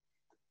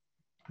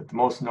 But the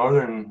most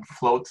northern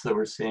floats that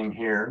we're seeing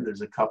here,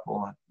 there's a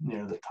couple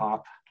near the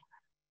top.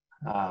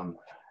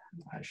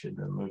 I should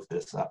move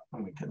this up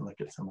and we can look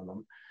at some of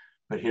them.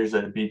 But here's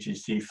a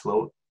BGC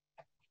float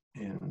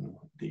in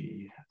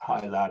the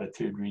high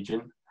latitude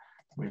region.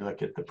 We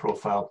look at the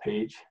profile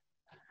page.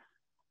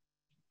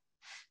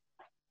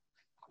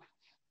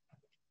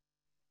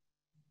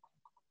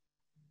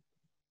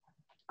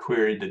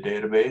 Queried the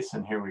database,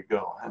 and here we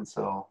go. And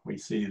so we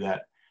see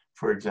that,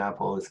 for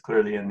example, it's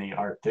clearly in the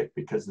Arctic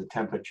because the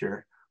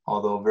temperature,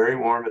 although very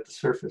warm at the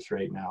surface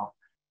right now,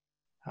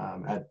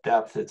 at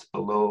depth it's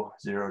below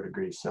 0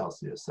 degrees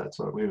Celsius. That's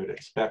what we would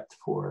expect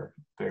for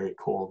very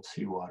cold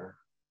seawater.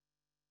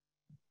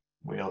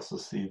 We also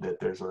see that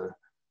there's a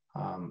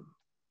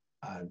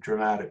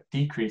dramatic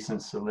decrease in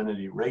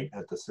salinity rate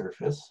at the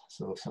surface,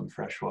 so some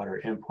freshwater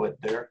input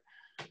there,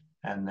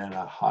 and then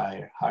a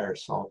higher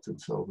salt, and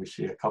so we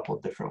see a couple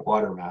of different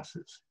water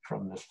masses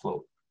from this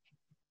float.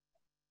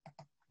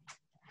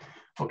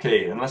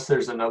 Okay, unless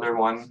there's another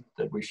one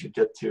that we should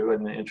get to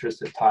in the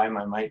interest of time,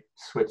 I might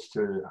switch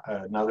to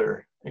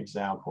another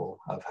example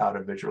of how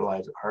to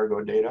visualize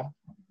Argo data.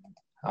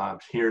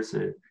 Here's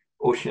the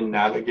Ocean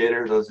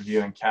Navigator. Those of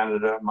you in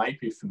Canada might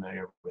be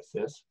familiar with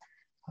this,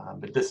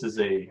 but this is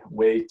a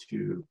way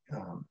to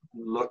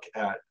look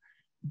at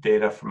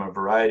data from a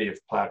variety of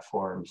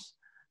platforms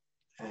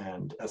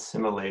and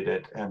assimilate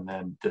it and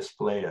then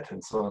display it.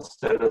 And so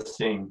instead of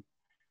seeing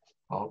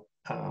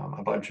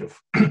a bunch of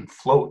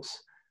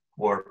floats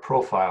or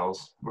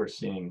profiles, we're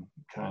seeing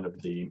kind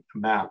of the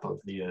map of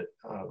the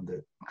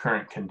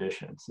current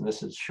conditions. And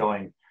this is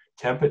showing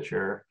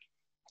temperature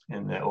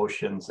in the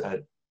oceans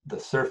at the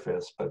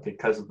surface, but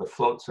because of the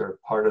floats are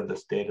part of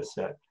this data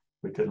set,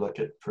 we could look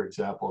at, for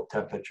example,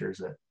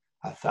 temperatures at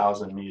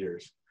 1,000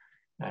 meters,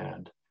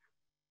 and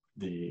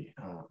the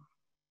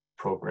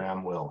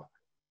program will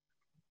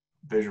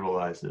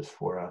visualize this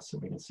for us.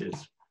 And we can see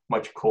it's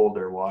much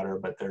colder water,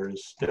 but there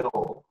is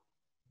still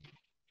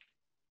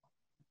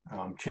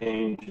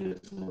changes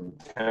in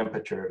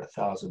temperature at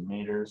 1,000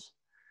 meters.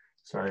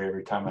 Sorry,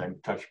 every time I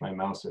touch my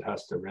mouse, it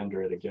has to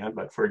render it again.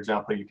 But for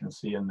example, you can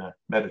see in the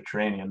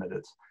Mediterranean that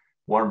it's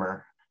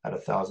warmer at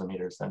 1,000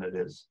 meters than it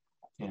is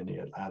in the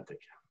Atlantic.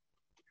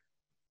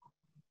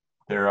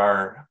 There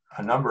are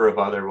a number of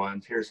other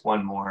ones. Here's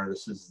one more.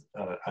 This is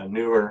a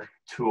newer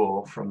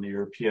tool from the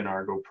European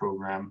Argo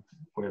program,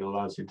 where it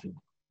allows you to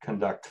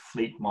conduct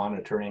fleet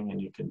monitoring,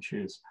 and you can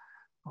choose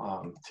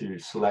to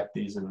select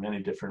these in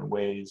many different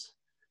ways.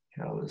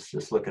 You know, let's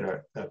just look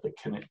at the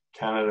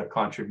Canada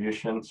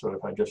contribution. So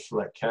if I just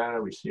select Canada,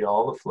 we see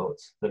all the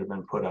floats that have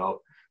been put out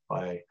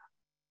by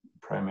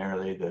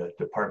primarily the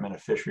Department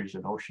of Fisheries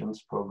and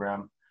Oceans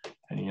program.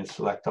 And you can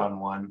select on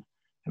one,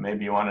 and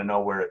maybe you want to know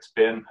where it's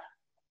been.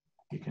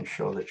 You can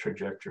show the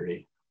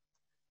trajectory,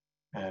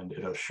 and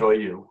it'll show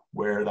you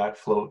where that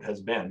float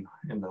has been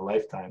in the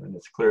lifetime. And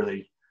it's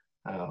clearly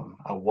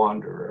a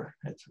wanderer.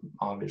 It's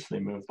obviously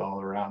moved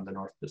all around the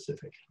North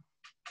Pacific.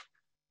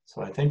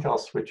 So I think I'll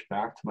switch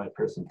back to my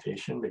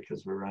presentation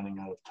because we're running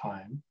out of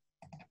time.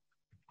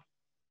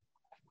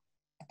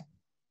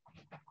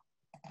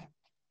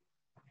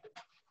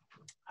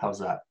 How's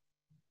that?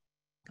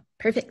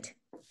 Perfect.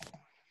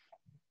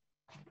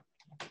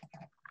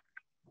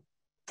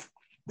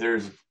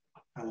 There's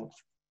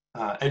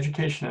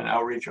education and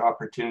outreach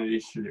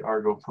opportunities through the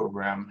Argo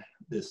program.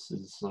 This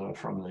is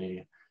from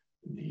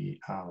the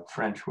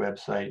French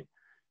website.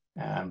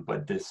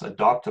 But this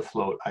adopt a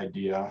float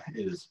idea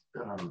is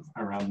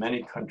around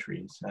many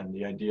countries. And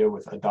the idea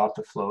with adopt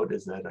a float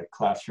is that a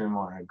classroom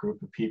or a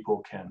group of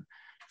people can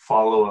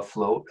follow a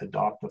float,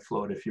 adopt a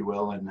float, if you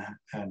will,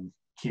 and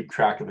keep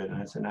track of it.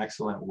 And it's an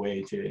excellent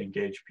way to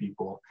engage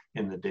people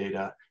in the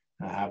data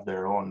and have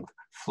their own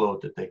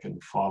float that they can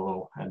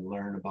follow and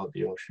learn about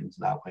the oceans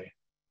that way.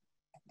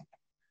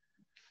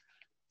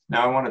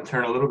 Now I want to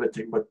turn a little bit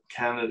to what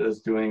Canada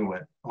is doing,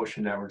 what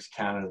Ocean Networks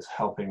Canada is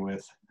helping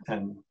with.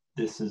 And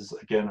this is,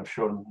 again, I've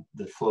shown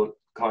the float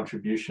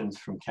contributions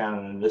from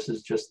Canada, and this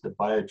is just the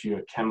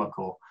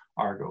biogeochemical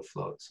Argo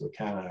float. So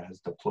Canada has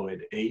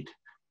deployed 8.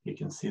 You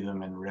can see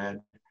them in red.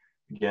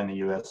 Again, the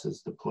US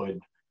has deployed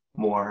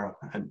more,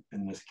 and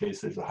in this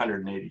case, there's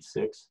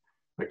 186.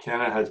 But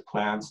Canada has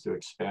plans to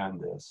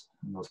expand this,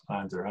 and those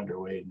plans are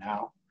underway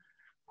now.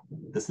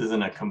 This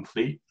isn't a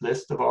complete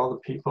list of all the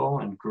people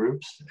and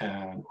groups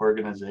and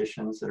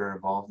organizations that are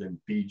involved in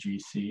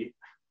BGC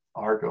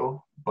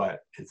Argo, but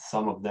it's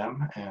some of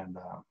them, and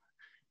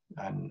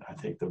I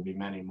think there'll be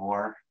many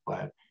more.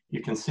 But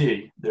you can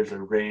see there's a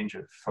range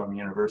of, from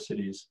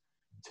universities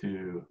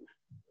to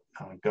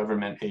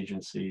government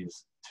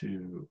agencies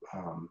to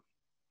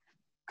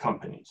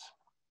companies.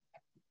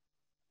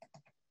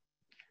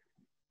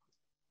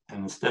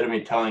 And instead of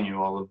me telling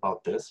you all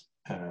about this,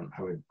 I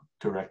would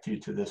direct you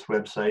to this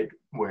website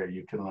where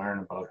you can learn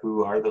about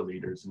who are the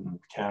leaders in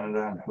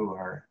Canada and who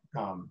are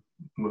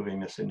moving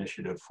this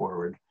initiative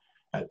forward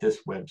at this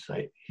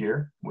website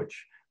here,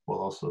 which will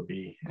also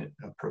be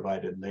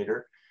provided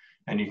later.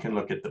 And you can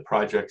look at the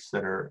projects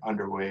that are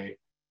underway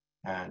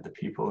and the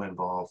people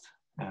involved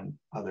and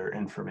other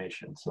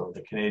information. So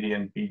the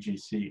Canadian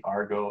BGC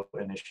Argo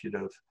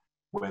Initiative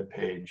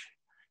webpage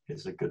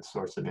is a good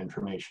source of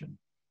information.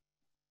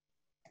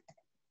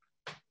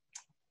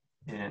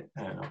 And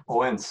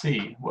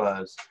ONC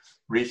was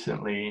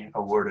recently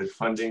awarded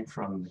funding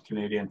from the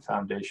Canadian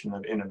Foundation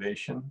of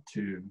Innovation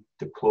to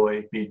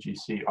deploy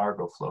BGC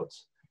Argo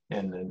floats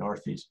in the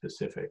Northeast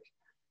Pacific.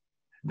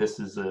 This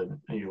is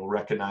you'll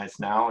recognize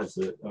now is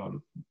a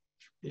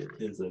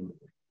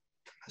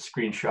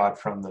screenshot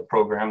from the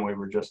program we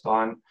were just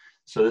on.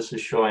 So this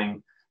is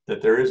showing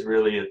that there is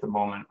really at the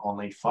moment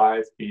only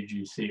 5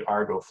 BGC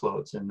Argo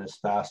floats in this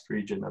vast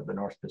region of the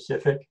North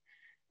Pacific.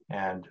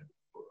 And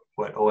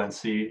what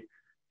ONC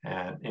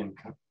and in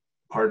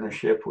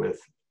partnership with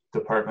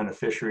Department of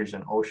Fisheries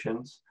and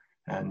Oceans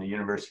and the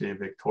University of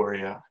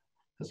Victoria,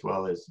 as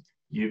well as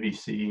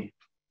UBC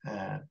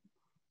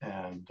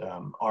and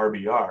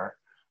RBR,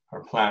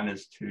 our plan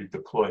is to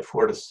deploy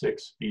 4 to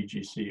 6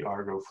 BGC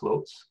Argo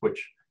floats,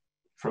 which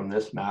from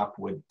this map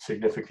would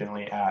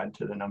significantly add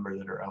to the number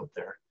that are out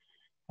there.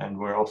 And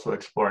we're also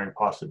exploring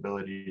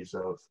possibilities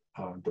of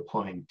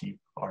deploying deep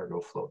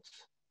Argo floats.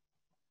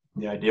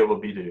 The idea will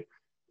be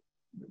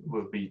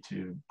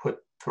to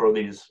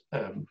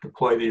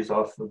deploy these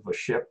off of a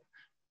ship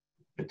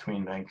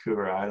between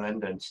Vancouver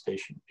Island and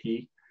Station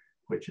P,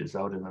 which is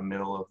out in the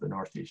middle of the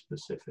Northeast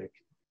Pacific.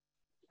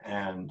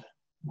 And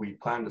we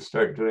plan to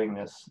start doing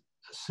this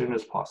as soon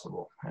as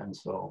possible. And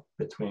so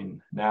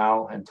between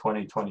now and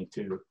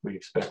 2022, we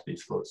expect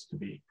these floats to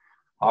be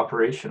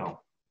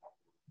operational.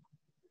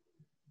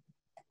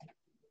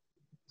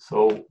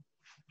 So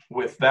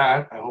with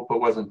that, I hope it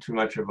wasn't too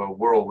much of a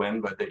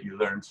whirlwind, but that you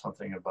learned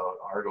something about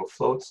Argo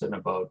floats and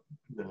about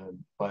the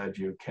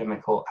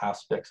biogeochemical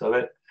aspects of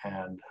it.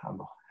 And I'm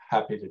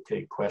happy to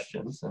take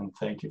questions, and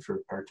thank you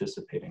for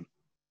participating.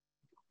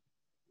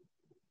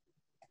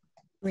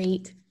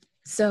 Great.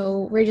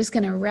 So we're just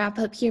going to wrap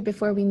up here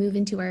before we move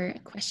into our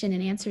question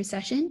and answer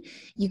session.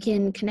 You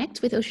can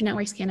connect with Ocean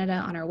Networks Canada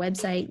on our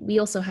website. We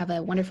also have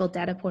a wonderful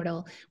data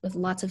portal with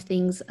lots of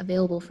things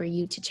available for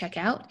you to check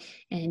out,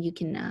 and you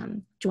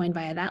can join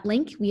via that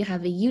link. We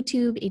have a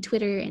YouTube, a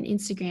Twitter, an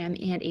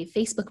Instagram, and a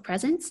Facebook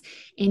presence,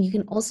 and you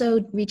can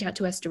also reach out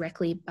to us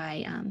directly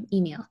by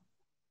email.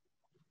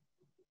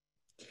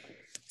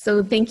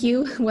 So thank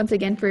you once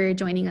again for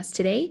joining us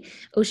today.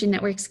 Ocean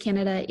Networks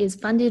Canada is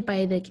funded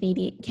by the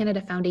Canada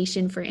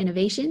Foundation for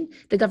Innovation,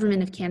 the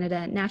Government of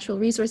Canada, Natural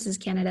Resources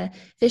Canada,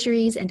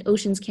 Fisheries and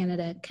Oceans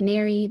Canada,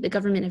 Canary, the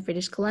Government of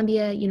British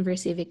Columbia,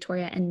 University of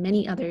Victoria, and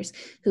many others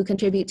who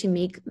contribute to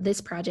make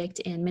this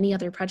project and many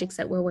other projects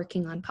that we're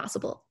working on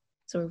possible.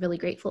 So we're really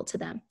grateful to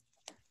them.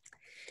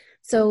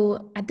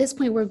 So at this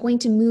point, we're going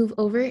to move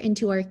over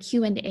into our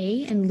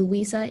Q&A, and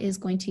Louisa is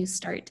going to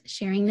start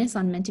sharing this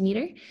on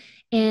Mentimeter.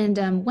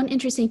 And one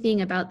interesting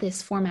thing about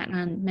this format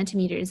on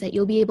Mentimeter is that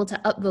you'll be able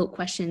to upvote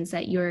questions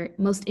that you're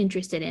most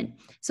interested in.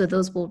 So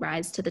those will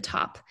rise to the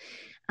top.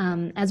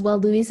 As well,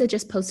 Louisa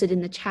just posted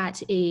in the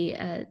chat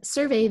a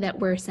survey that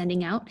we're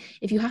sending out.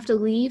 If you have to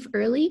leave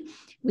early,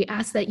 we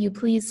ask that you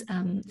please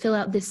fill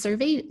out this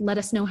survey, let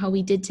us know how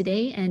we did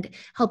today, and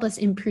help us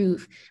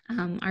improve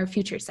our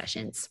future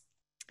sessions.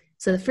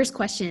 So the first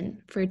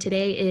question for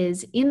today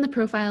is, in the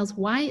profiles,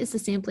 why is the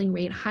sampling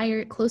rate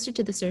higher closer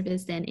to the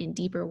surface than in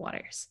deeper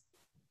waters?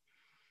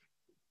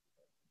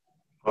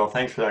 Well,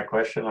 thanks for that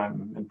question.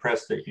 I'm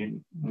impressed that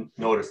you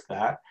noticed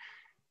that.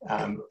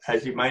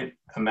 As you might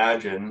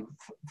imagine,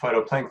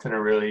 phytoplankton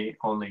are really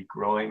only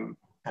growing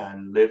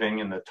and living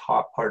in the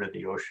top part of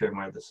the ocean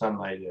where the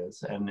sunlight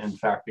is. And in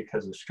fact,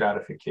 because of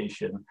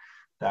stratification,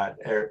 that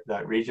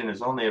region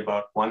is only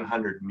about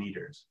 100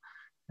 meters.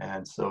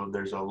 And so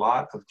there's a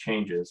lot of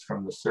changes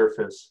from the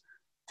surface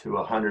to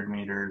 100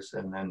 meters,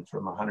 and then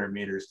from 100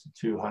 meters to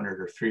 200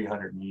 or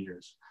 300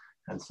 meters.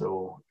 And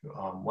so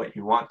what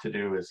you want to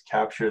do is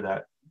capture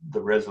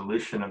the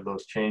resolution of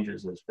those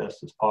changes as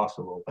best as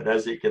possible. But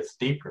as it gets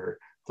deeper,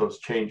 those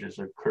changes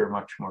occur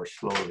much more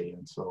slowly.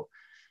 And so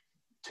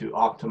to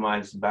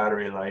optimize the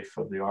battery life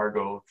of the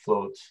Argo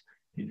floats,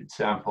 you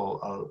sample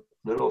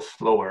a little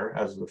slower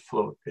as the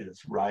float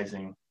is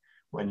rising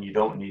when you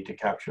don't need to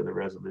capture the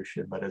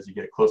resolution. But as you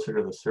get closer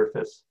to the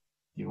surface,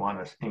 you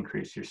want to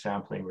increase your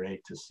sampling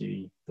rate to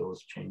see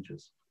those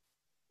changes.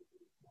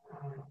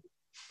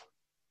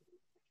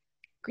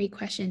 Great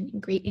question,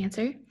 great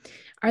answer.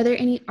 Are there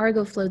any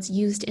Argo floats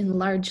used in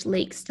large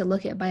lakes to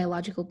look at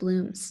biological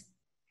blooms?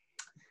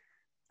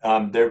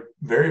 There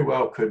very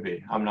well could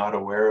be. I'm not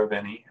aware of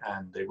any,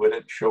 and they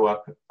wouldn't show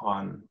up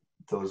on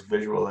those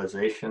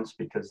visualizations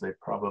because they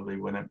probably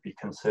wouldn't be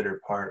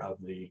considered part of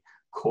the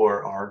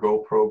core Argo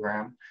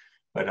program.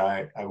 But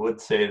I would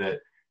say that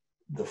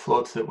the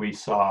floats that we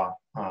saw,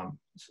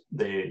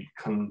 they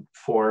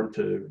conform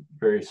to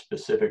very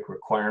specific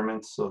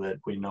requirements so that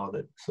we know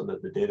that, so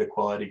that the data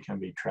quality can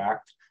be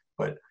tracked.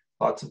 But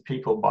lots of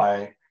people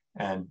buy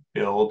and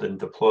build and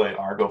deploy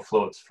Argo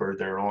floats for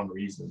their own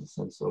reasons.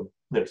 And so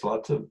there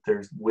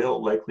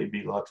will likely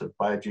be lots of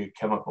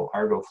biogeochemical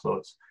Argo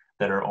floats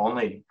that are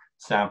only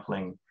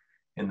sampling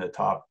in the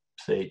top,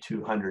 say,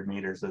 200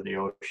 meters of the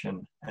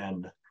ocean.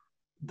 And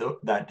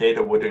that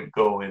data wouldn't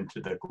go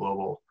into the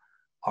global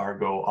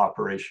Argo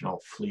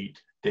operational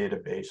fleet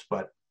database,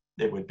 but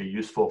it would be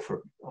useful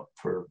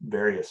for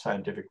various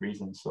scientific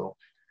reasons. So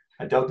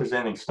I doubt there's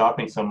anything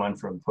stopping someone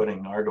from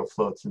putting Argo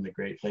floats in the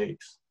Great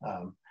Lakes,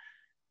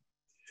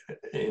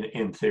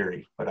 in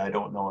theory, but I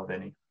don't know of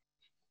any.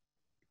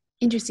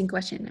 Interesting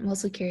question. I'm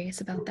also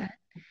curious about that.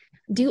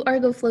 Do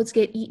Argo floats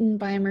get eaten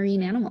by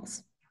marine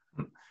animals?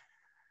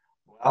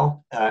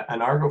 Well,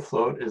 an Argo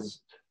float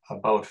is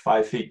about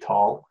 5 feet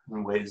tall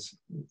and weighs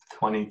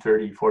 20,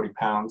 30, 40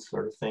 pounds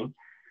sort of thing.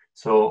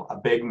 So a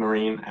big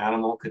marine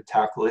animal could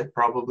tackle it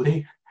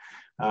probably.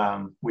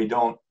 We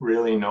don't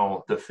really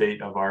know the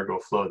fate of Argo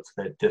floats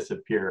that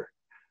disappear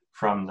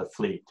from the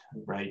fleet,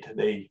 right?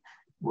 They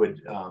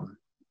would,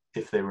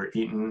 if they were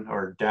eaten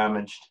or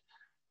damaged,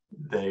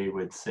 they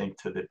would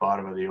sink to the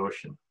bottom of the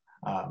ocean.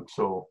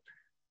 So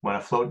when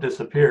a float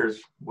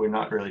disappears, we're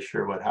not really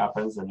sure what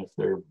happens. And if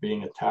they're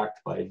being attacked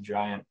by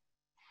giant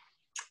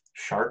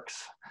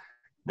sharks,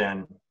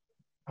 then,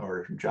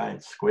 or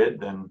giant squid,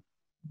 then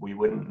we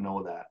wouldn't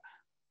know that.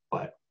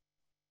 But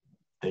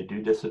they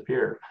do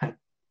disappear.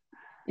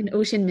 An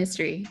ocean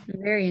mystery.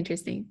 Very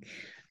interesting.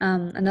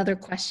 Another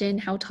question,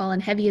 how tall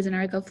and heavy is an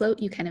Argo float?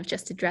 You kind of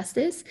just addressed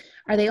this.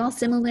 Are they all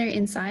similar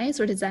in size,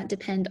 or does that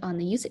depend on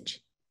the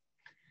usage?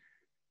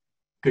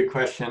 Good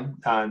question.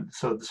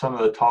 So some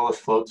of the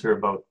tallest floats are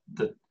about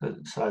the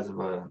size of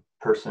a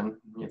person,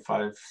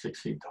 5,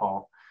 6 feet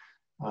tall.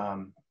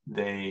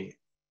 They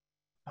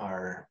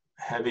are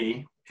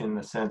heavy in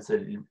the sense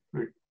that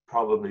it's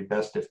probably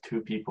best if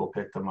 2 people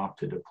pick them up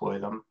to deploy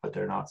them, but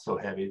they're not so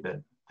heavy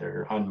that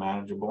they're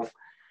unmanageable.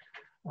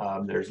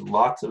 There's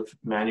lots of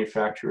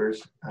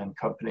manufacturers and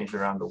companies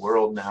around the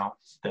world now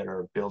that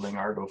are building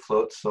Argo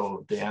floats.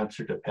 So the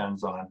answer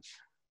depends on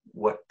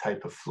what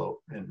type of float.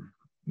 And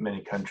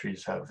many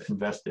countries have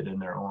invested in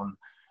their own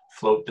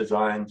float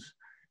designs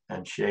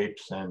and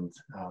shapes. And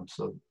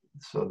so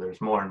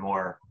there's more and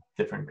more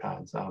different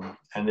kinds.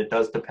 And it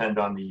does depend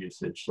on the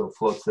usage. So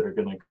floats that are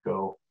going to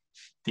go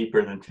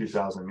deeper than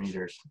 2,000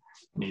 meters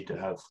need to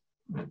have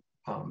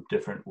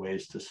different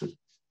ways to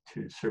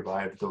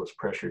survive those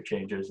pressure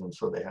changes, and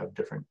so they have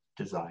different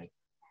design.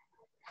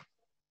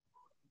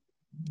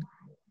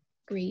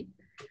 Great.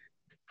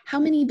 How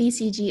many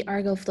BCG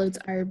Argo floats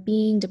are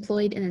being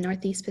deployed in the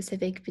Northeast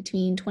Pacific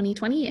between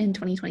 2020 and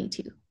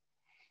 2022?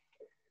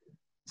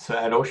 So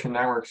at Ocean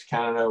Networks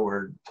Canada,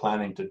 we're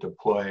planning to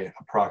deploy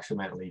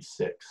approximately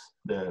 6.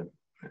 The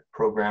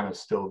program is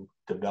still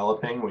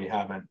developing. We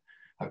haven't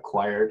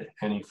acquired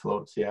any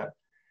floats yet.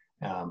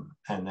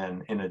 And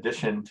then in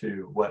addition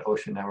to what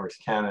Ocean Networks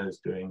Canada is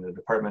doing, the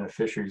Department of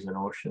Fisheries and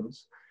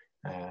Oceans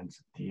and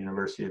the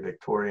University of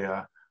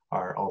Victoria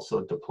are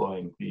also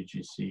deploying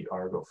BGC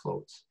Argo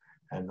floats.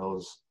 And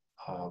those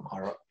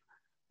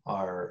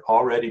are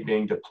already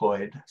being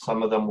deployed.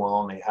 Some of them will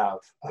only have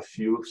a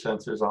few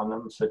sensors on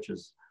them, such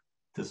as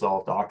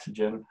dissolved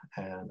oxygen,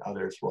 and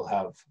others will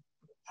have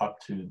up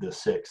to the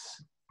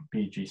 6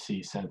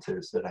 BGC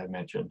sensors that I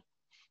mentioned.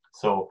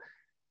 So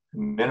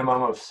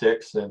minimum of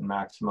 6 and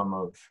maximum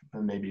of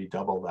maybe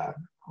double that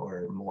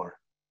or more,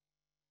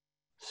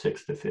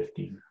 6 to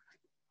 15.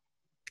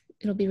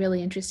 It'll be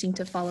really interesting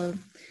to follow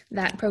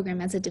that program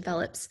as it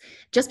develops.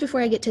 Just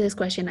before I get to this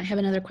question, I have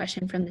another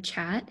question from the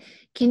chat.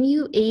 Can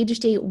you age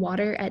date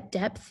water at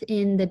depth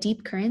in the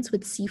deep currents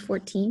with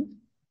C14?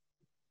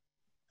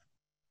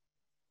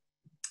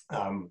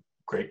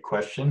 Great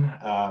question.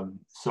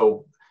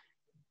 So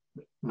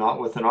not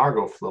with an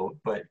Argo float,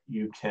 but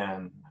you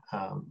can,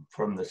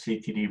 from the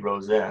CTD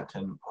Rosette,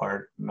 and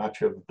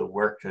much of the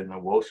work in the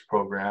WOS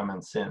program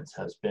and since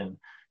has been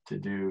to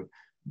do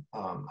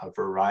a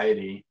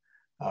variety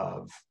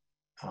of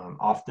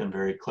often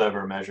very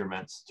clever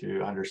measurements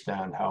to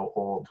understand how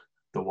old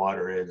the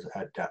water is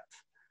at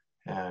depth.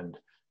 And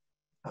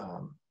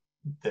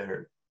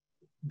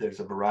there's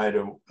a variety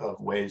of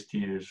ways to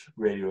use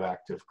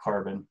radioactive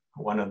carbon.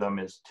 One of them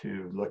is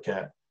to look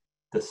at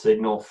the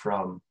signal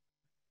from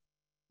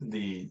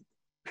the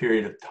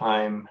period of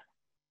time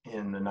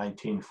in the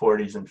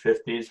 1940s and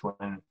 50s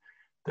when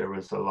there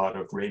was a lot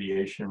of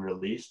radiation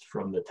released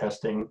from the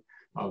testing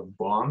of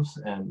bombs,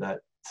 and that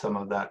some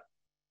of that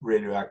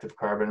radioactive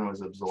carbon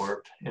was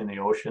absorbed in the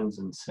oceans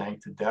and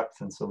sank to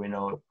depth. And so we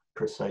know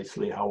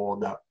precisely how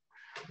old that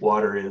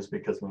water is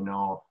because we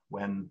know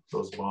when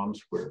those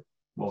bombs were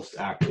most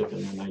active in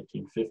the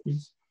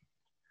 1950s.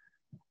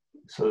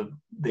 So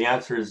the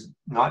answer is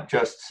not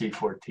just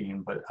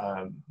C14, but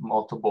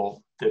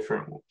multiple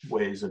different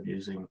ways of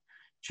using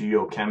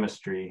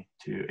geochemistry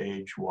to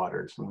age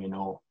waters. And we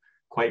know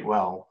quite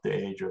well the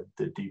age of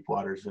the deep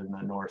waters in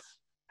the North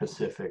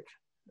Pacific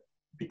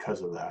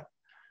because of that.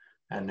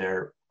 And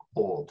they're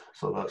old.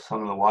 So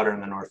some of the water in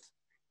the North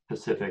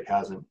Pacific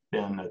hasn't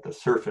been at the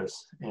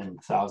surface in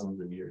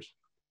thousands of years.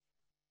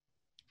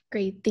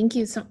 Great, thank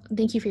you.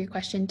 Thank you for your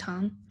question,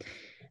 Tom.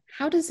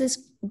 How does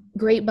this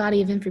great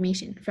body of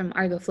information from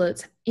Argo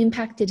floats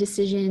impact the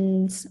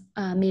decisions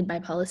made by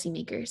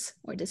policymakers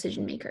or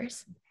decision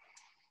makers?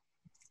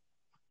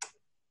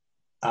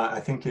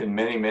 I think in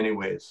many, many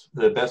ways.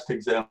 The best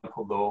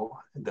example though,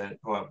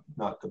 well,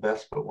 not the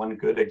best, but one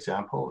good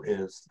example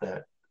is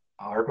that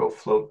Argo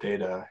float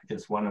data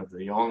is one of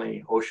the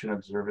only ocean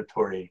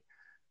observatory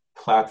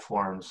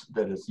platforms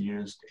that is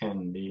used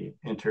in the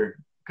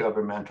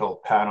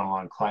Intergovernmental Panel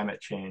on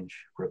Climate Change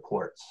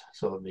reports.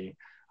 So the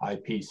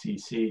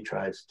IPCC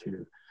tries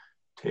to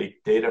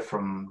take data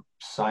from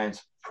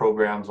science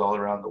programs all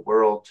around the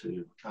world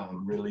to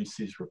release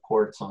these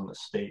reports on the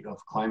state of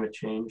climate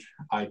change.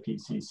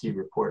 IPCC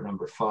report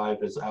number 5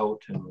 is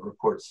out, and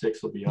report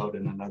 6 will be out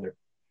in another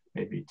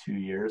maybe 2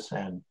 years.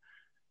 And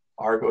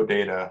Argo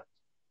data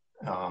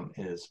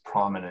is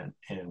prominent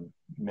in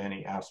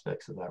many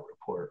aspects of that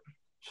report.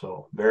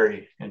 So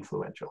very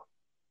influential.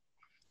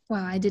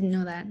 Wow, I didn't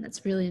know that.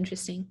 That's really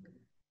interesting.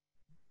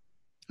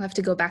 I'll have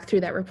to go back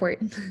through that report.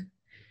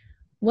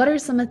 What are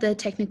some of the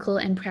technical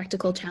and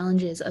practical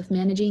challenges of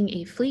managing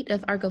a fleet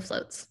of Argo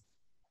floats?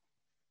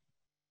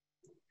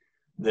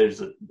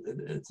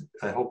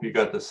 I hope you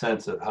got the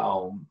sense of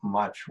how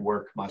much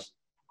work must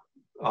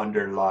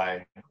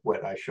underlie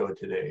what I showed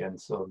today. And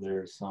so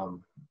there's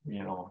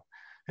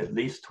at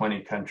least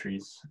 20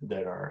 countries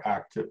that are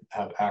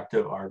have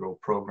active Argo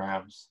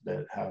programs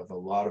that have a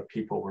lot of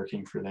people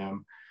working for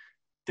them,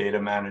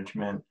 data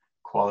management,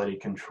 quality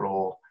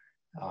control,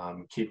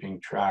 keeping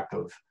track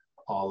of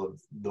all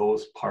of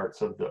those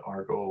parts of the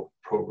Argo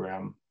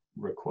program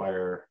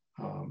require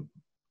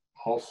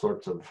all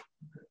sorts of,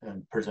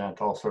 and present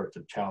all sorts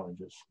of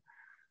challenges.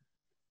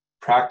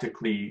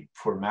 Practically,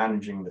 for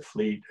managing the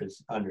fleet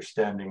is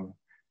understanding,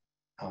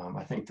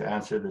 I think to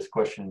answer this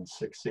question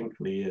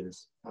succinctly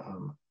is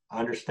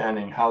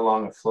understanding how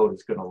long a float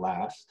is going to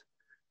last.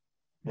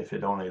 If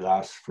it only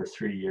lasts for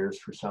 3 years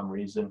for some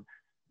reason,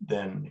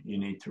 then you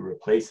need to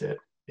replace it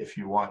if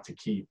you want to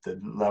keep the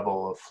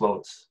level of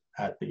floats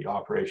at the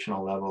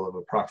operational level of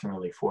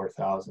approximately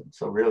 4,000.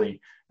 So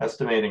really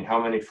estimating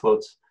how many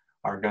floats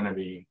are going to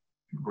be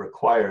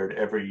required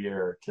every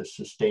year to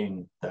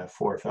sustain that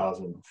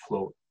 4,000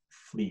 float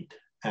fleet.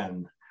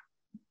 And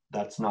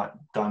that's not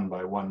done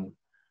by one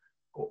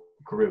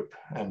group.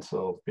 And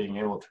so being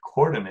able to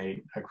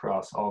coordinate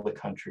across all the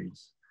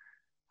countries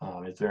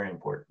is very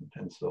important.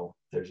 And so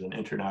there's an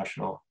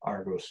international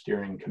Argo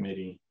steering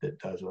committee that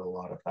does a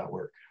lot of that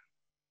work.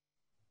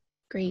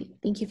 Great,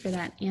 thank you for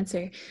that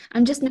answer.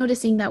 I'm just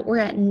noticing that we're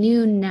at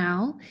noon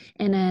now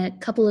and a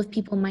couple of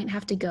people might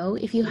have to go.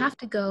 If you have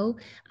to go,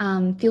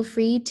 feel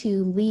free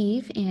to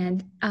leave,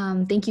 and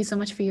thank you so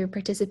much for your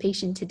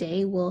participation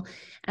today. We'll,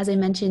 as I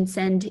mentioned,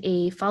 send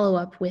a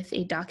follow-up with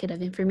a docket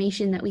of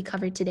information that we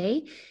covered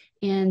today.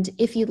 And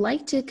if you'd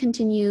like to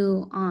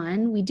continue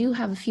on, we do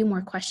have a few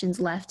more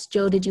questions left.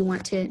 Joe, did you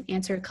want to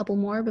answer a couple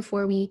more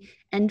before we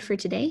end for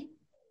today?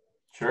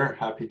 Sure,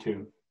 happy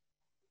to.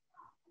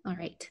 All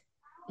right.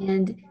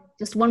 And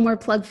just one more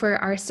plug for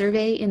our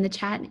survey in the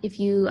chat. If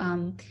you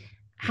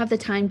have the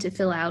time to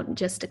fill out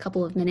just a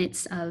couple of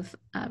minutes of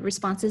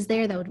responses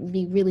there, that would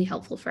be really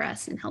helpful for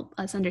us and help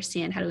us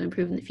understand how to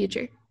improve in the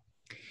future.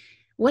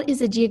 What is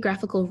the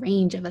geographical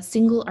range of a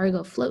single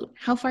Argo float?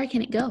 How far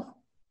can it go?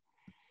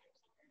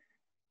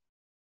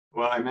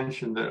 Well, I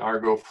mentioned that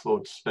Argo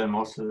floats spend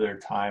most of their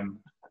time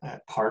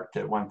parked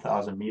at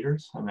 1,000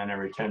 meters, and then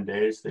every 10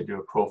 days they do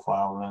a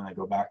profile, and then they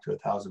go back to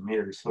 1,000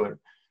 meters. So it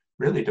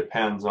really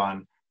depends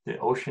on the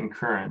ocean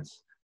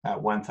currents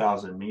at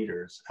 1,000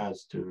 meters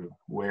as to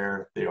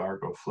where the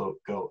Argo float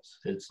goes.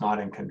 It's not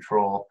in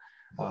control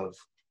of,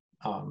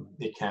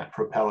 it can't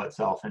propel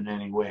itself in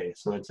any way.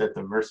 So it's at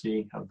the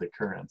mercy of the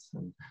currents.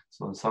 And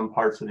so in some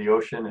parts of the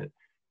ocean, it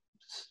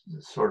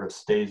sort of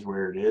stays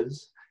where it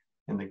is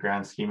in the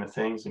grand scheme of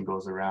things and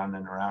goes around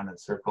and around in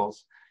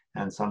circles.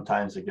 And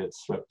sometimes it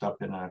gets swept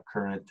up in a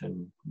current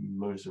and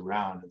moves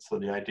around. And so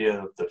the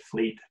idea of the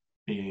fleet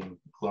being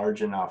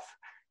large enough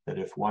that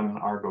if one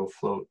Argo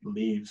float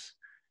leaves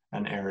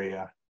an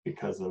area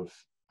because of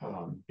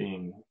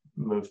being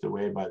moved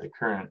away by the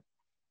current,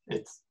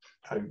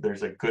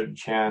 there's a good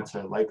chance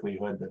or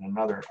likelihood that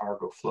another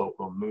Argo float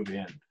will move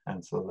in.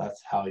 And so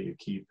that's how you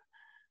keep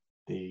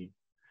the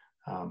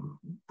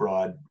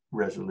broad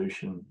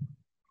resolution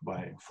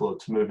by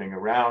floats moving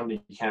around. You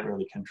can't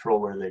really control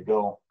where they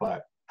go,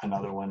 but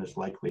another one is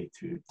likely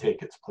to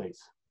take its place.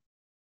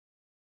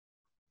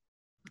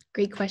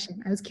 Great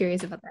question. I was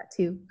curious about that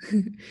too.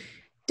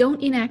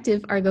 Don't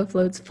inactive Argo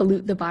floats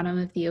pollute the bottom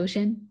of the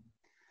ocean?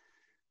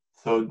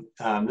 So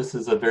this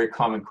is a very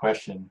common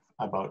question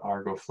about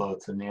Argo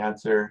floats, and the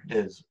answer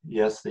is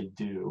yes, they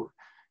do.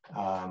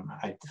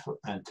 I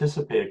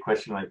anticipate a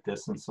question like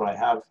this, and so I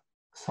have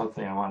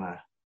something I want to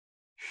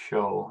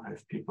show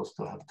if people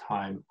still have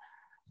time.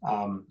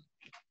 I'm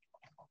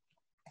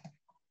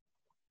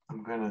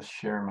going to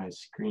share my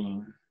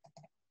screen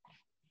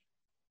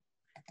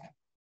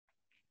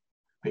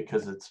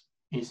because it's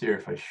easier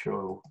if I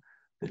show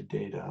the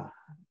data.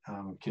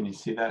 Can you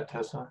see that,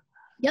 Tessa?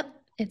 Yep,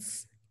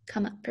 it's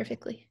come up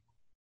perfectly.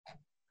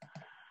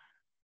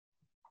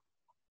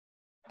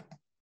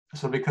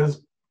 So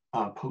because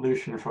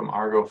pollution from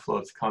Argo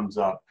floats comes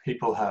up,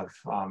 people have,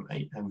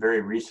 and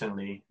very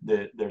recently,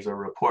 there's a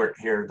report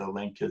here, the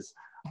link is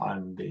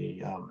on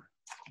the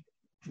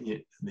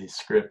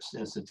Scripps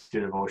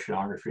Institute of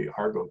Oceanography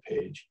Argo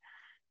page.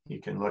 You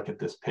can look at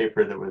this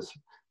paper that was,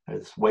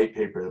 this white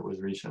paper that was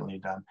recently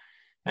done.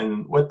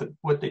 And what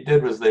they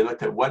did was they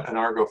looked at what an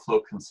Argo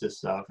float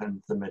consists of and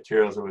the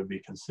materials that would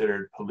be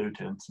considered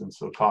pollutants. And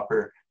so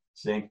copper,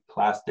 zinc,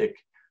 plastic,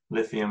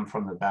 lithium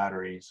from the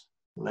batteries,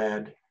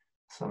 lead,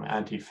 some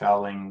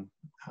anti-fouling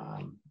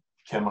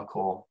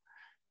chemical,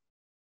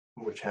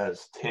 which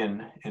has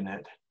tin in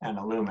it, and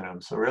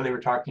aluminum. So really we're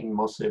talking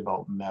mostly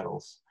about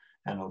metals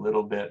and a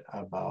little bit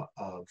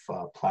of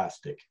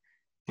plastic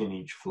in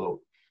each float.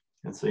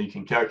 And so you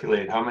can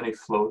calculate how many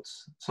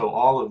floats, so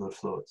all of the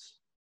floats,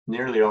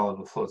 nearly all of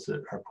the floats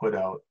that are put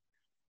out,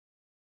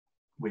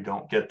 we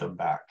don't get them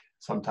back.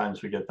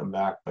 Sometimes we get them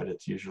back, but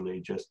it's usually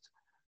just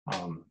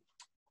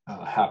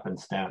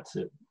happenstance,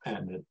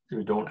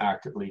 we don't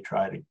actively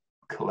try to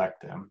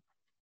collect them.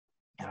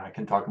 And I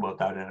can talk about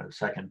that in a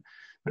second.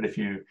 But if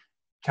you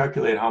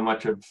calculate how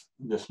much of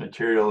this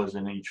material is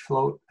in each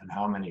float and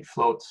how many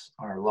floats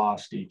are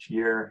lost each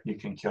year, you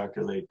can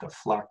calculate the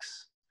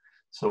flux.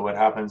 So what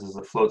happens is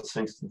the float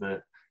sinks to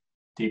the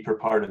deeper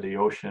part of the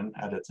ocean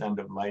at its end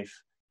of life,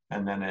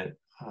 and then it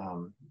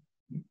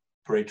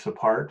breaks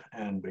apart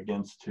and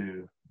begins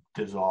to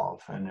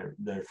dissolve. And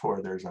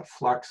therefore there's a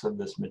flux of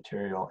this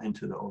material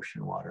into the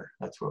ocean water.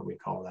 That's what we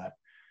call that.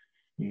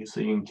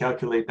 So you can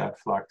calculate that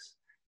flux,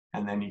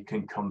 and then you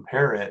can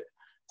compare it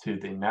to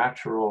the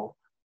natural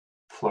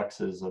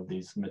fluxes of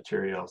these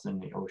materials in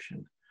the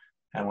ocean.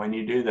 And when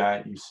you do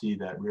that, you see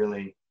that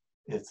really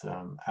it's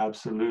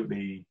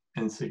absolutely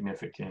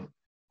insignificant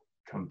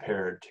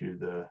compared to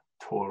the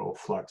total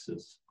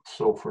fluxes.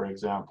 So for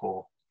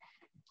example,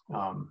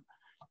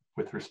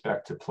 with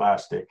respect to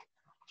plastic,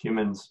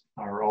 humans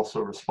are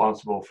also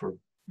responsible for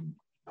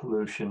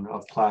pollution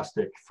of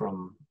plastic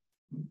from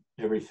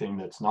everything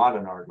that's not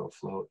an Argo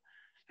float.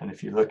 And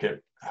if you look at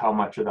how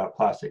much of that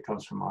plastic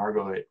comes from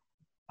Argo,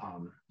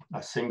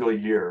 a single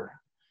year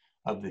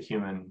of the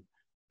human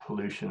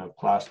pollution of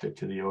plastic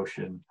to the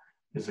ocean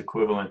is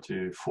equivalent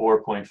to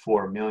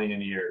 4.4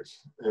 million years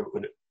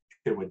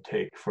it would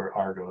take for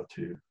Argo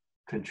to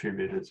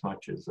contribute as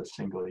much as a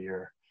single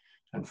year.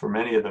 And for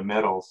many of the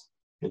metals,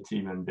 it's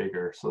even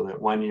bigger, so that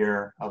 1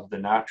 year of the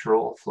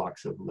natural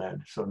flux of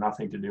lead, so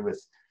nothing to do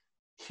with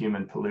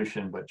human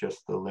pollution, but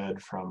just the lead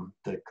from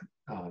the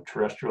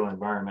terrestrial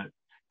environment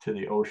to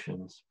the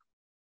oceans,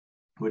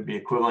 would be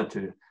equivalent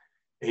to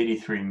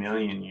 83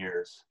 million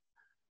years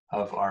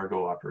of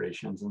Argo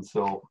operations. And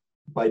so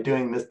by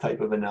doing this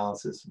type of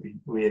analysis,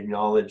 we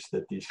acknowledge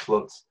that these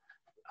floats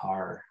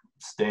are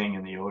staying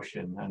in the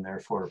ocean and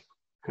therefore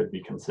could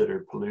be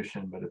considered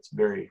pollution, but it's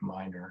very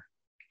minor.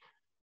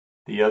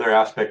 The other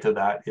aspect of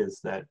that is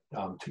that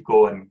to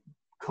go and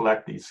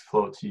collect these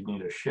floats, you'd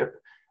need a ship,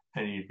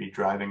 and you'd be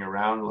driving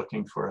around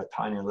looking for a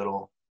tiny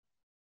little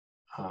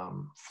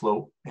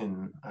float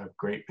in a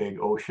great big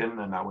ocean,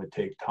 and that would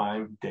take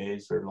time,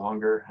 days or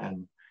longer,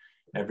 and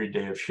every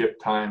day of ship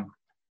time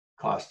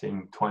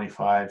costing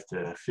 $25,000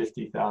 to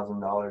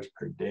 $50,000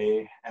 per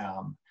day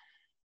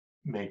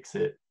makes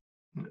it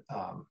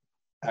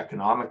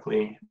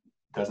economically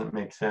doesn't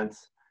make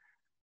sense,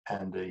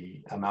 and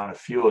the amount of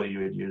fuel you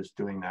would use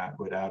doing that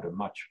would add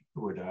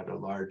a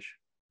large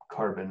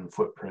carbon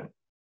footprint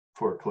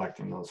for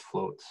collecting those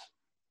floats.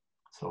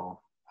 So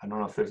I don't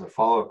know if there's a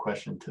follow-up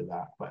question to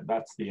that, but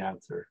that's the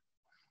answer.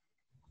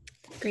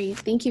 Great.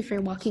 Thank you for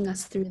walking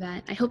us through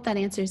that. I hope that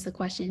answers the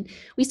question.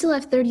 We still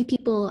have 30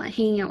 people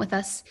hanging out with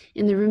us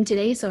in the room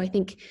today, so I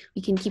think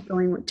we can keep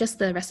going with just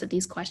the rest of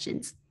these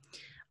questions.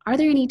 Are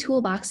there any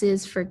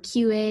toolboxes for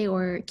QA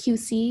or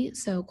QC,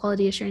 so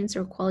quality assurance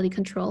or quality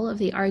control of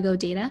the Argo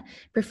data,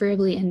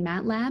 preferably in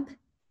MATLAB?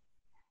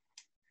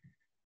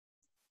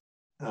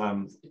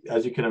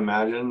 As you can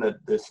imagine,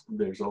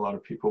 there's a lot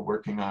of people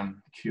working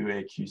on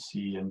QA,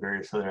 QC, and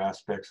various other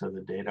aspects of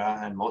the data,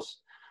 and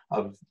most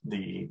of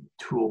the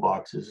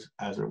toolboxes,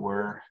 as it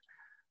were,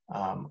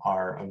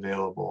 are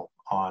available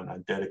on a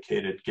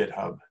dedicated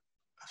GitHub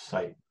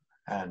site.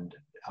 And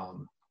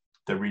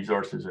the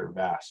resources are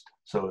vast.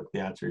 So the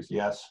answer is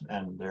yes,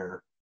 and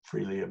they're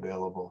freely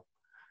available.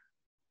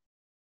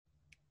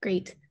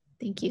 Great,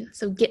 thank you.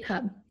 So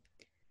GitHub.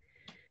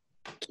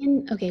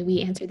 Okay,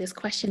 we answered this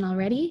question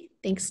already.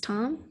 Thanks,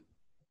 Tom.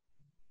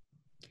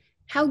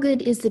 How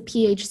good is the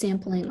pH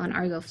sampling on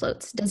Argo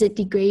floats? Does it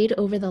degrade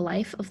over the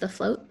life of the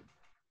float?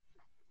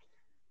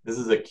 This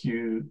is a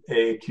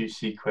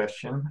QA/QC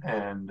question,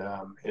 and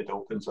it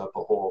opens up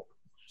a whole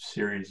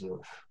series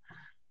of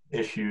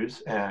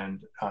issues,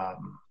 and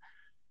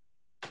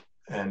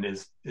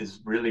is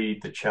really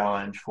the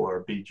challenge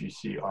for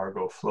BGC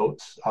Argo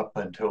floats up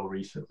until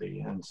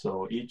recently. And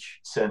so each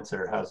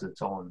sensor has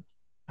its own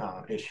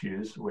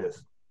issues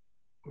with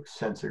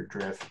sensor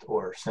drift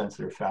or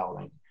sensor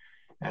fouling.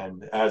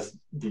 And as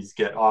these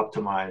get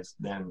optimized,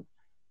 then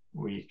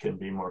we can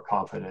be more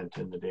confident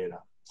in the data.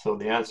 So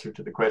the answer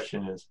to the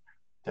question is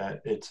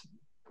that it's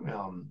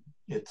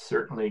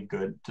certainly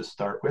good to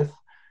start with,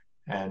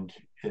 and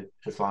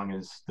as long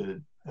as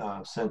the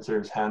sensor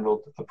is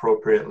handled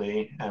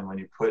appropriately, and when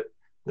you put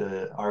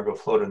the Argo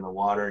float in the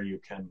water, you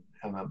can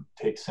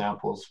take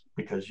samples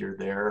because you're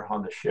there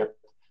on the ship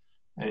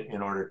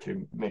in order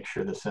to make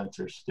sure the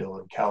sensor is still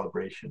in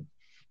calibration.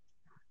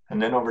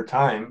 And then over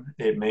time,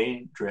 it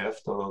may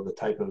drift, although the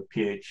type of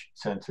pH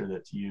sensor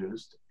that's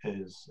used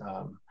is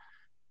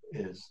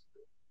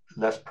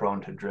less prone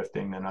to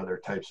drifting than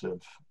other types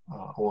of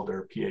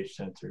older pH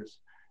sensors.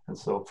 And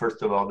so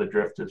first of all, the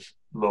drift is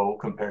low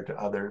compared to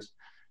others.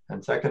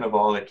 And second of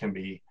all, it can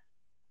be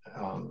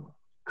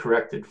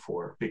corrected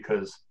for,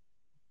 because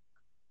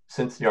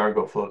since the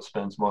Argo float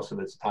spends most of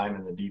its time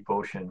in the deep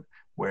ocean,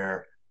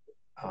 where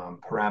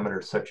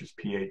parameters such as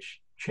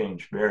pH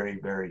change very,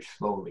 very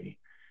slowly,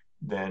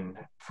 then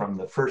from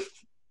the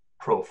first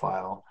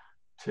profile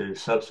to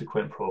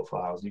subsequent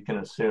profiles, you can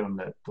assume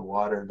that the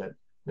water that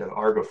the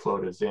Argo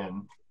float is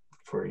in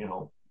for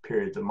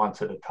periods of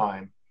months at a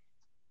time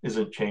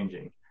isn't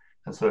changing.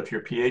 And so if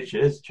your pH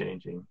is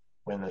changing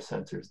when the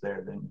sensor's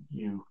there, then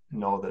you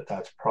know that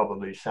that's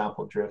probably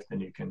sample drift,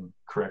 and you can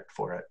correct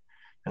for it.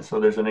 And so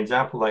there's an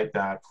example like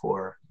that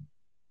for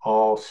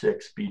all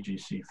 6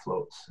 BGC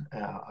floats,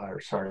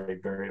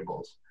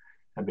 variables.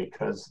 And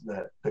because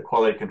the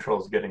quality control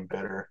is getting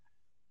better,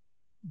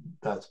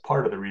 that's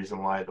part of the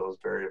reason why those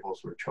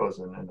variables were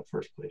chosen in the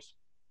first place.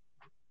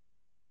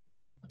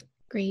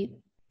 Great.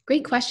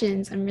 Great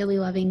questions. I'm really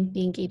loving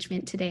the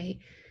engagement today.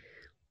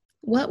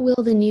 What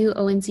will the new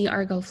ONC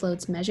Argo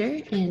floats measure,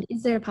 and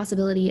is there a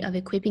possibility of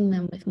equipping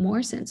them with more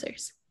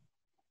sensors?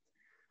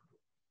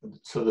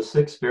 So the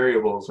 6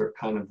 variables are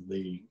kind of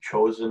the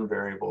chosen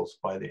variables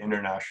by the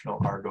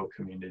international Argo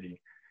community.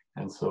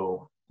 And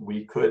so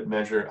we could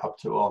measure up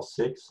to all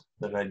 6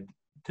 that I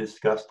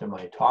discussed in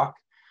my talk.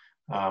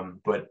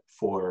 But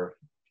for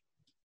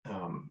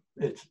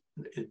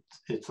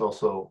it's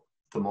also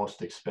the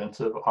most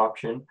expensive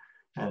option,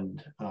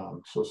 and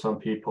so some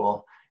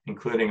people,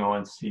 including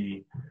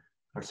ONC,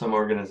 or some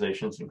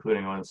organizations,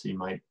 including ONC,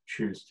 might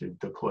choose to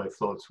deploy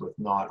floats with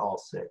not all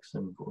 6.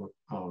 And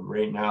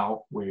right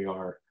now we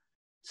are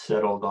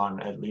settled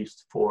on at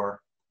least 4.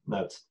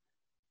 That's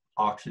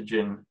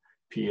oxygen,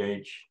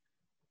 pH,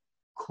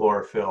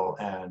 chlorophyll,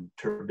 and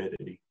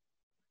turbidity.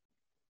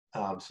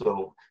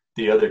 So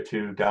the other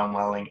 2,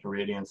 downwelling,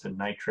 irradiance, and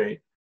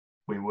nitrate,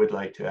 we would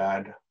like to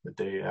add, but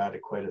they add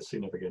quite a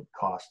significant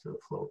cost to the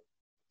float.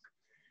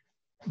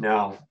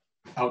 Now,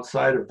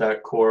 outside of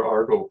that core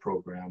Argo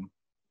program,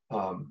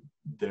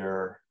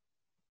 there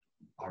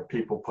are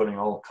people putting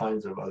all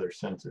kinds of other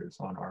sensors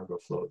on Argo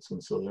floats.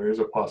 And so there is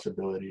a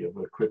possibility of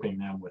equipping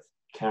them with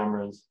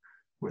cameras,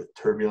 with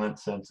turbulent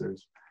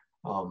sensors,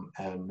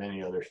 and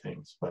many other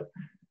things. But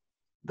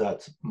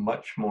that's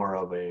much more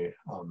of a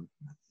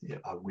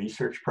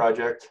research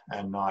project,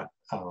 and not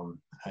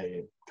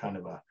a kind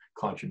of a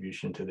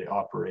contribution to the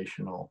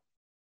operational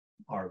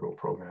Argo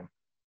program.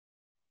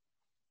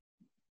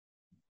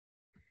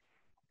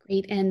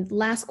 Great. And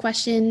last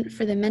question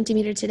for the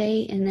Mentimeter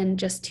today, and then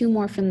just 2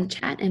 more from the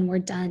chat and we're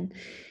done.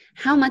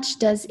 How much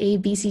does a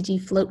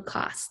BCG float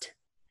cost?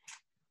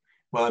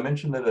 Well, I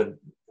mentioned that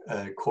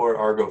a core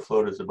Argo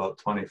float is about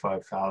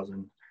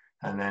 $25,000,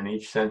 and then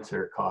each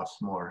sensor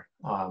costs more.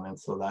 And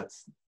so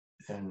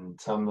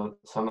some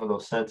of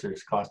those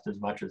sensors cost as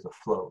much as a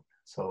float.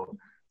 So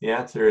the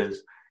answer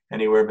is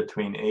anywhere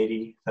between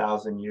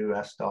 $80,000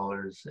 US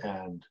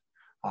and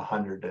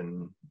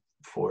 $140,000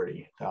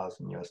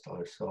 US.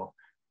 So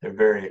they're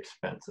very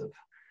expensive,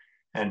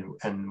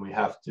 and we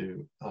have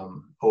to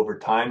over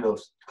time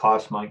those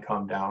costs might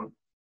come down,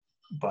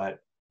 but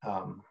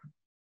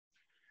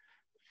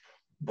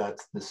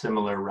that's the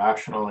similar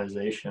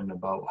rationalization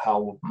about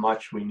how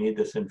much we need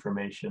this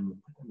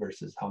information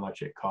versus how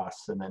much it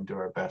costs, and then do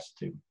our best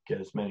to get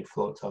as many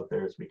floats out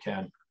there as we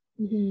can.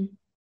 Mm-hmm.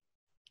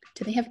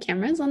 Do they have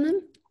cameras on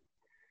them?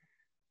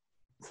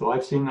 So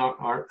I've seen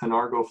an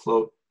Argo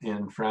float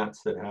in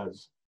France that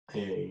has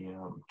a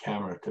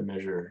camera to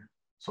measure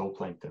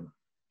zooplankton.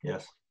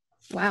 Yes.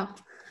 Wow,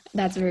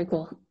 that's very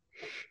cool.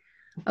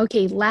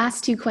 Okay,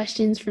 last 2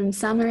 questions from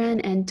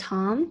Samaran and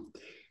Tom.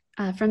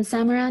 From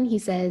Samaran, he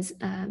says,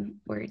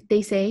 or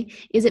they say,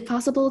 is it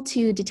possible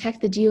to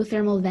detect the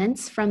geothermal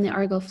vents from the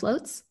Argo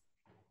floats?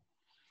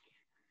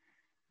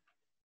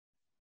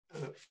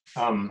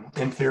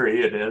 In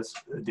theory, it is.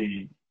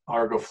 The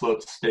Argo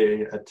floats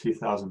stay at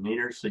 2,000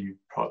 meters, so you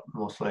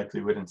most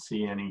likely wouldn't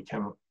see any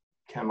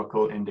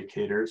chemical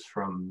indicators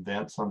from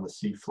vents on the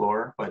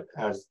seafloor. But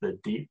as the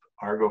deep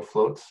Argo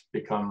floats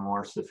become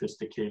more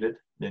sophisticated,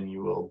 then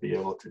you will be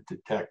able to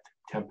detect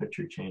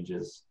temperature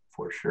changes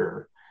for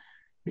sure,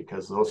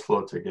 because those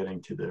floats are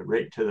getting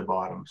right to the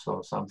bottom.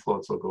 So some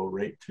floats will go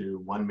right to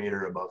 1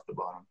 meter above the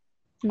bottom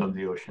of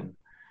the ocean.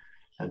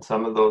 And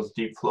some of those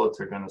deep floats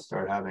are going to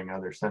start having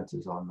other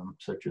sensors on them,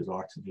 such as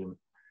oxygen.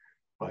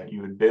 But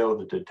you would be able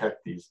to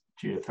detect these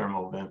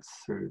geothermal vents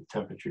through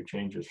temperature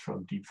changes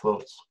from deep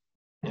floats,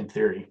 in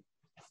theory.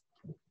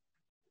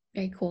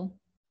 Very cool.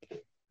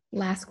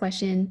 Last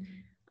question.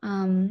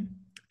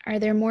 Are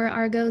there more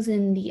Argos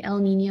in the El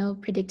Nino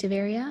predictive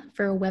area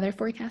for weather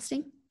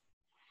forecasting?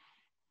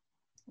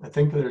 I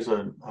think there's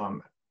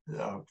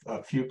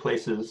a few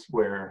places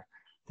where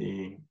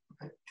the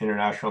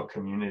international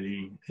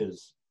community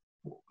is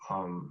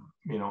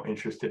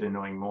interested in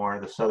knowing more.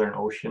 The Southern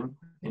Ocean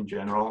in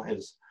general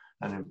is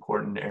an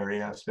important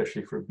area,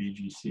 especially for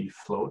BGC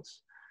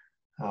floats.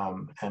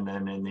 And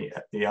then in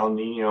the El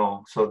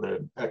Nino, so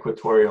the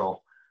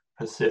equatorial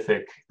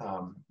Pacific,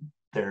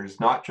 there's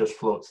not just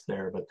floats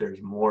there, but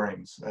there's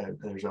moorings.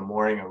 There's a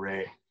mooring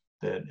array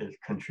that it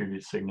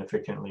contributes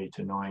significantly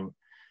to knowing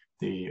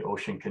the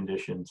ocean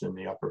conditions in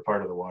the upper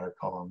part of the water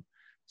column.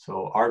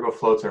 So Argo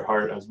floats are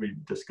hard, as we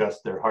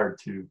discussed, they're hard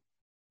to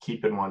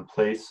keep in one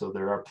place. So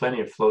there are plenty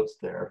of floats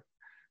there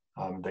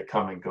that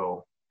come and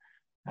go.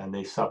 And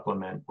they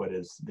supplement what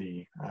is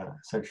the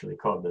essentially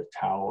called the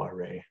TAO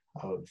array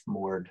of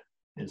moored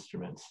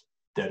instruments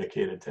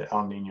dedicated to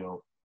El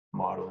Nino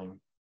modeling.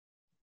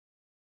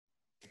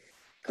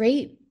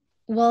 Great.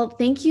 Well,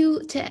 thank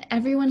you to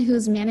everyone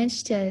who's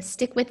managed to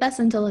stick with us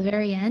until the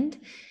very end.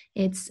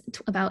 It's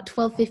about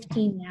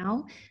 12:15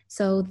 now.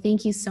 So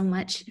thank you so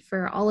much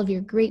for all of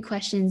your great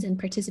questions and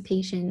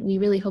participation. We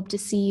really hope to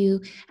see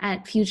you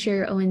at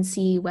future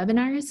ONC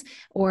webinars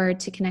or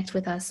to connect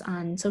with us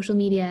on social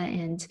media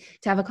and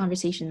to have a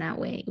conversation that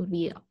way. It would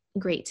be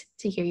great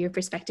to hear your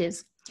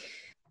perspectives.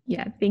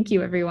 Yeah, thank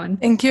you, everyone.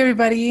 Thank you,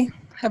 everybody.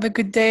 Have a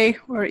good day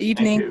or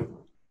evening. Thank you.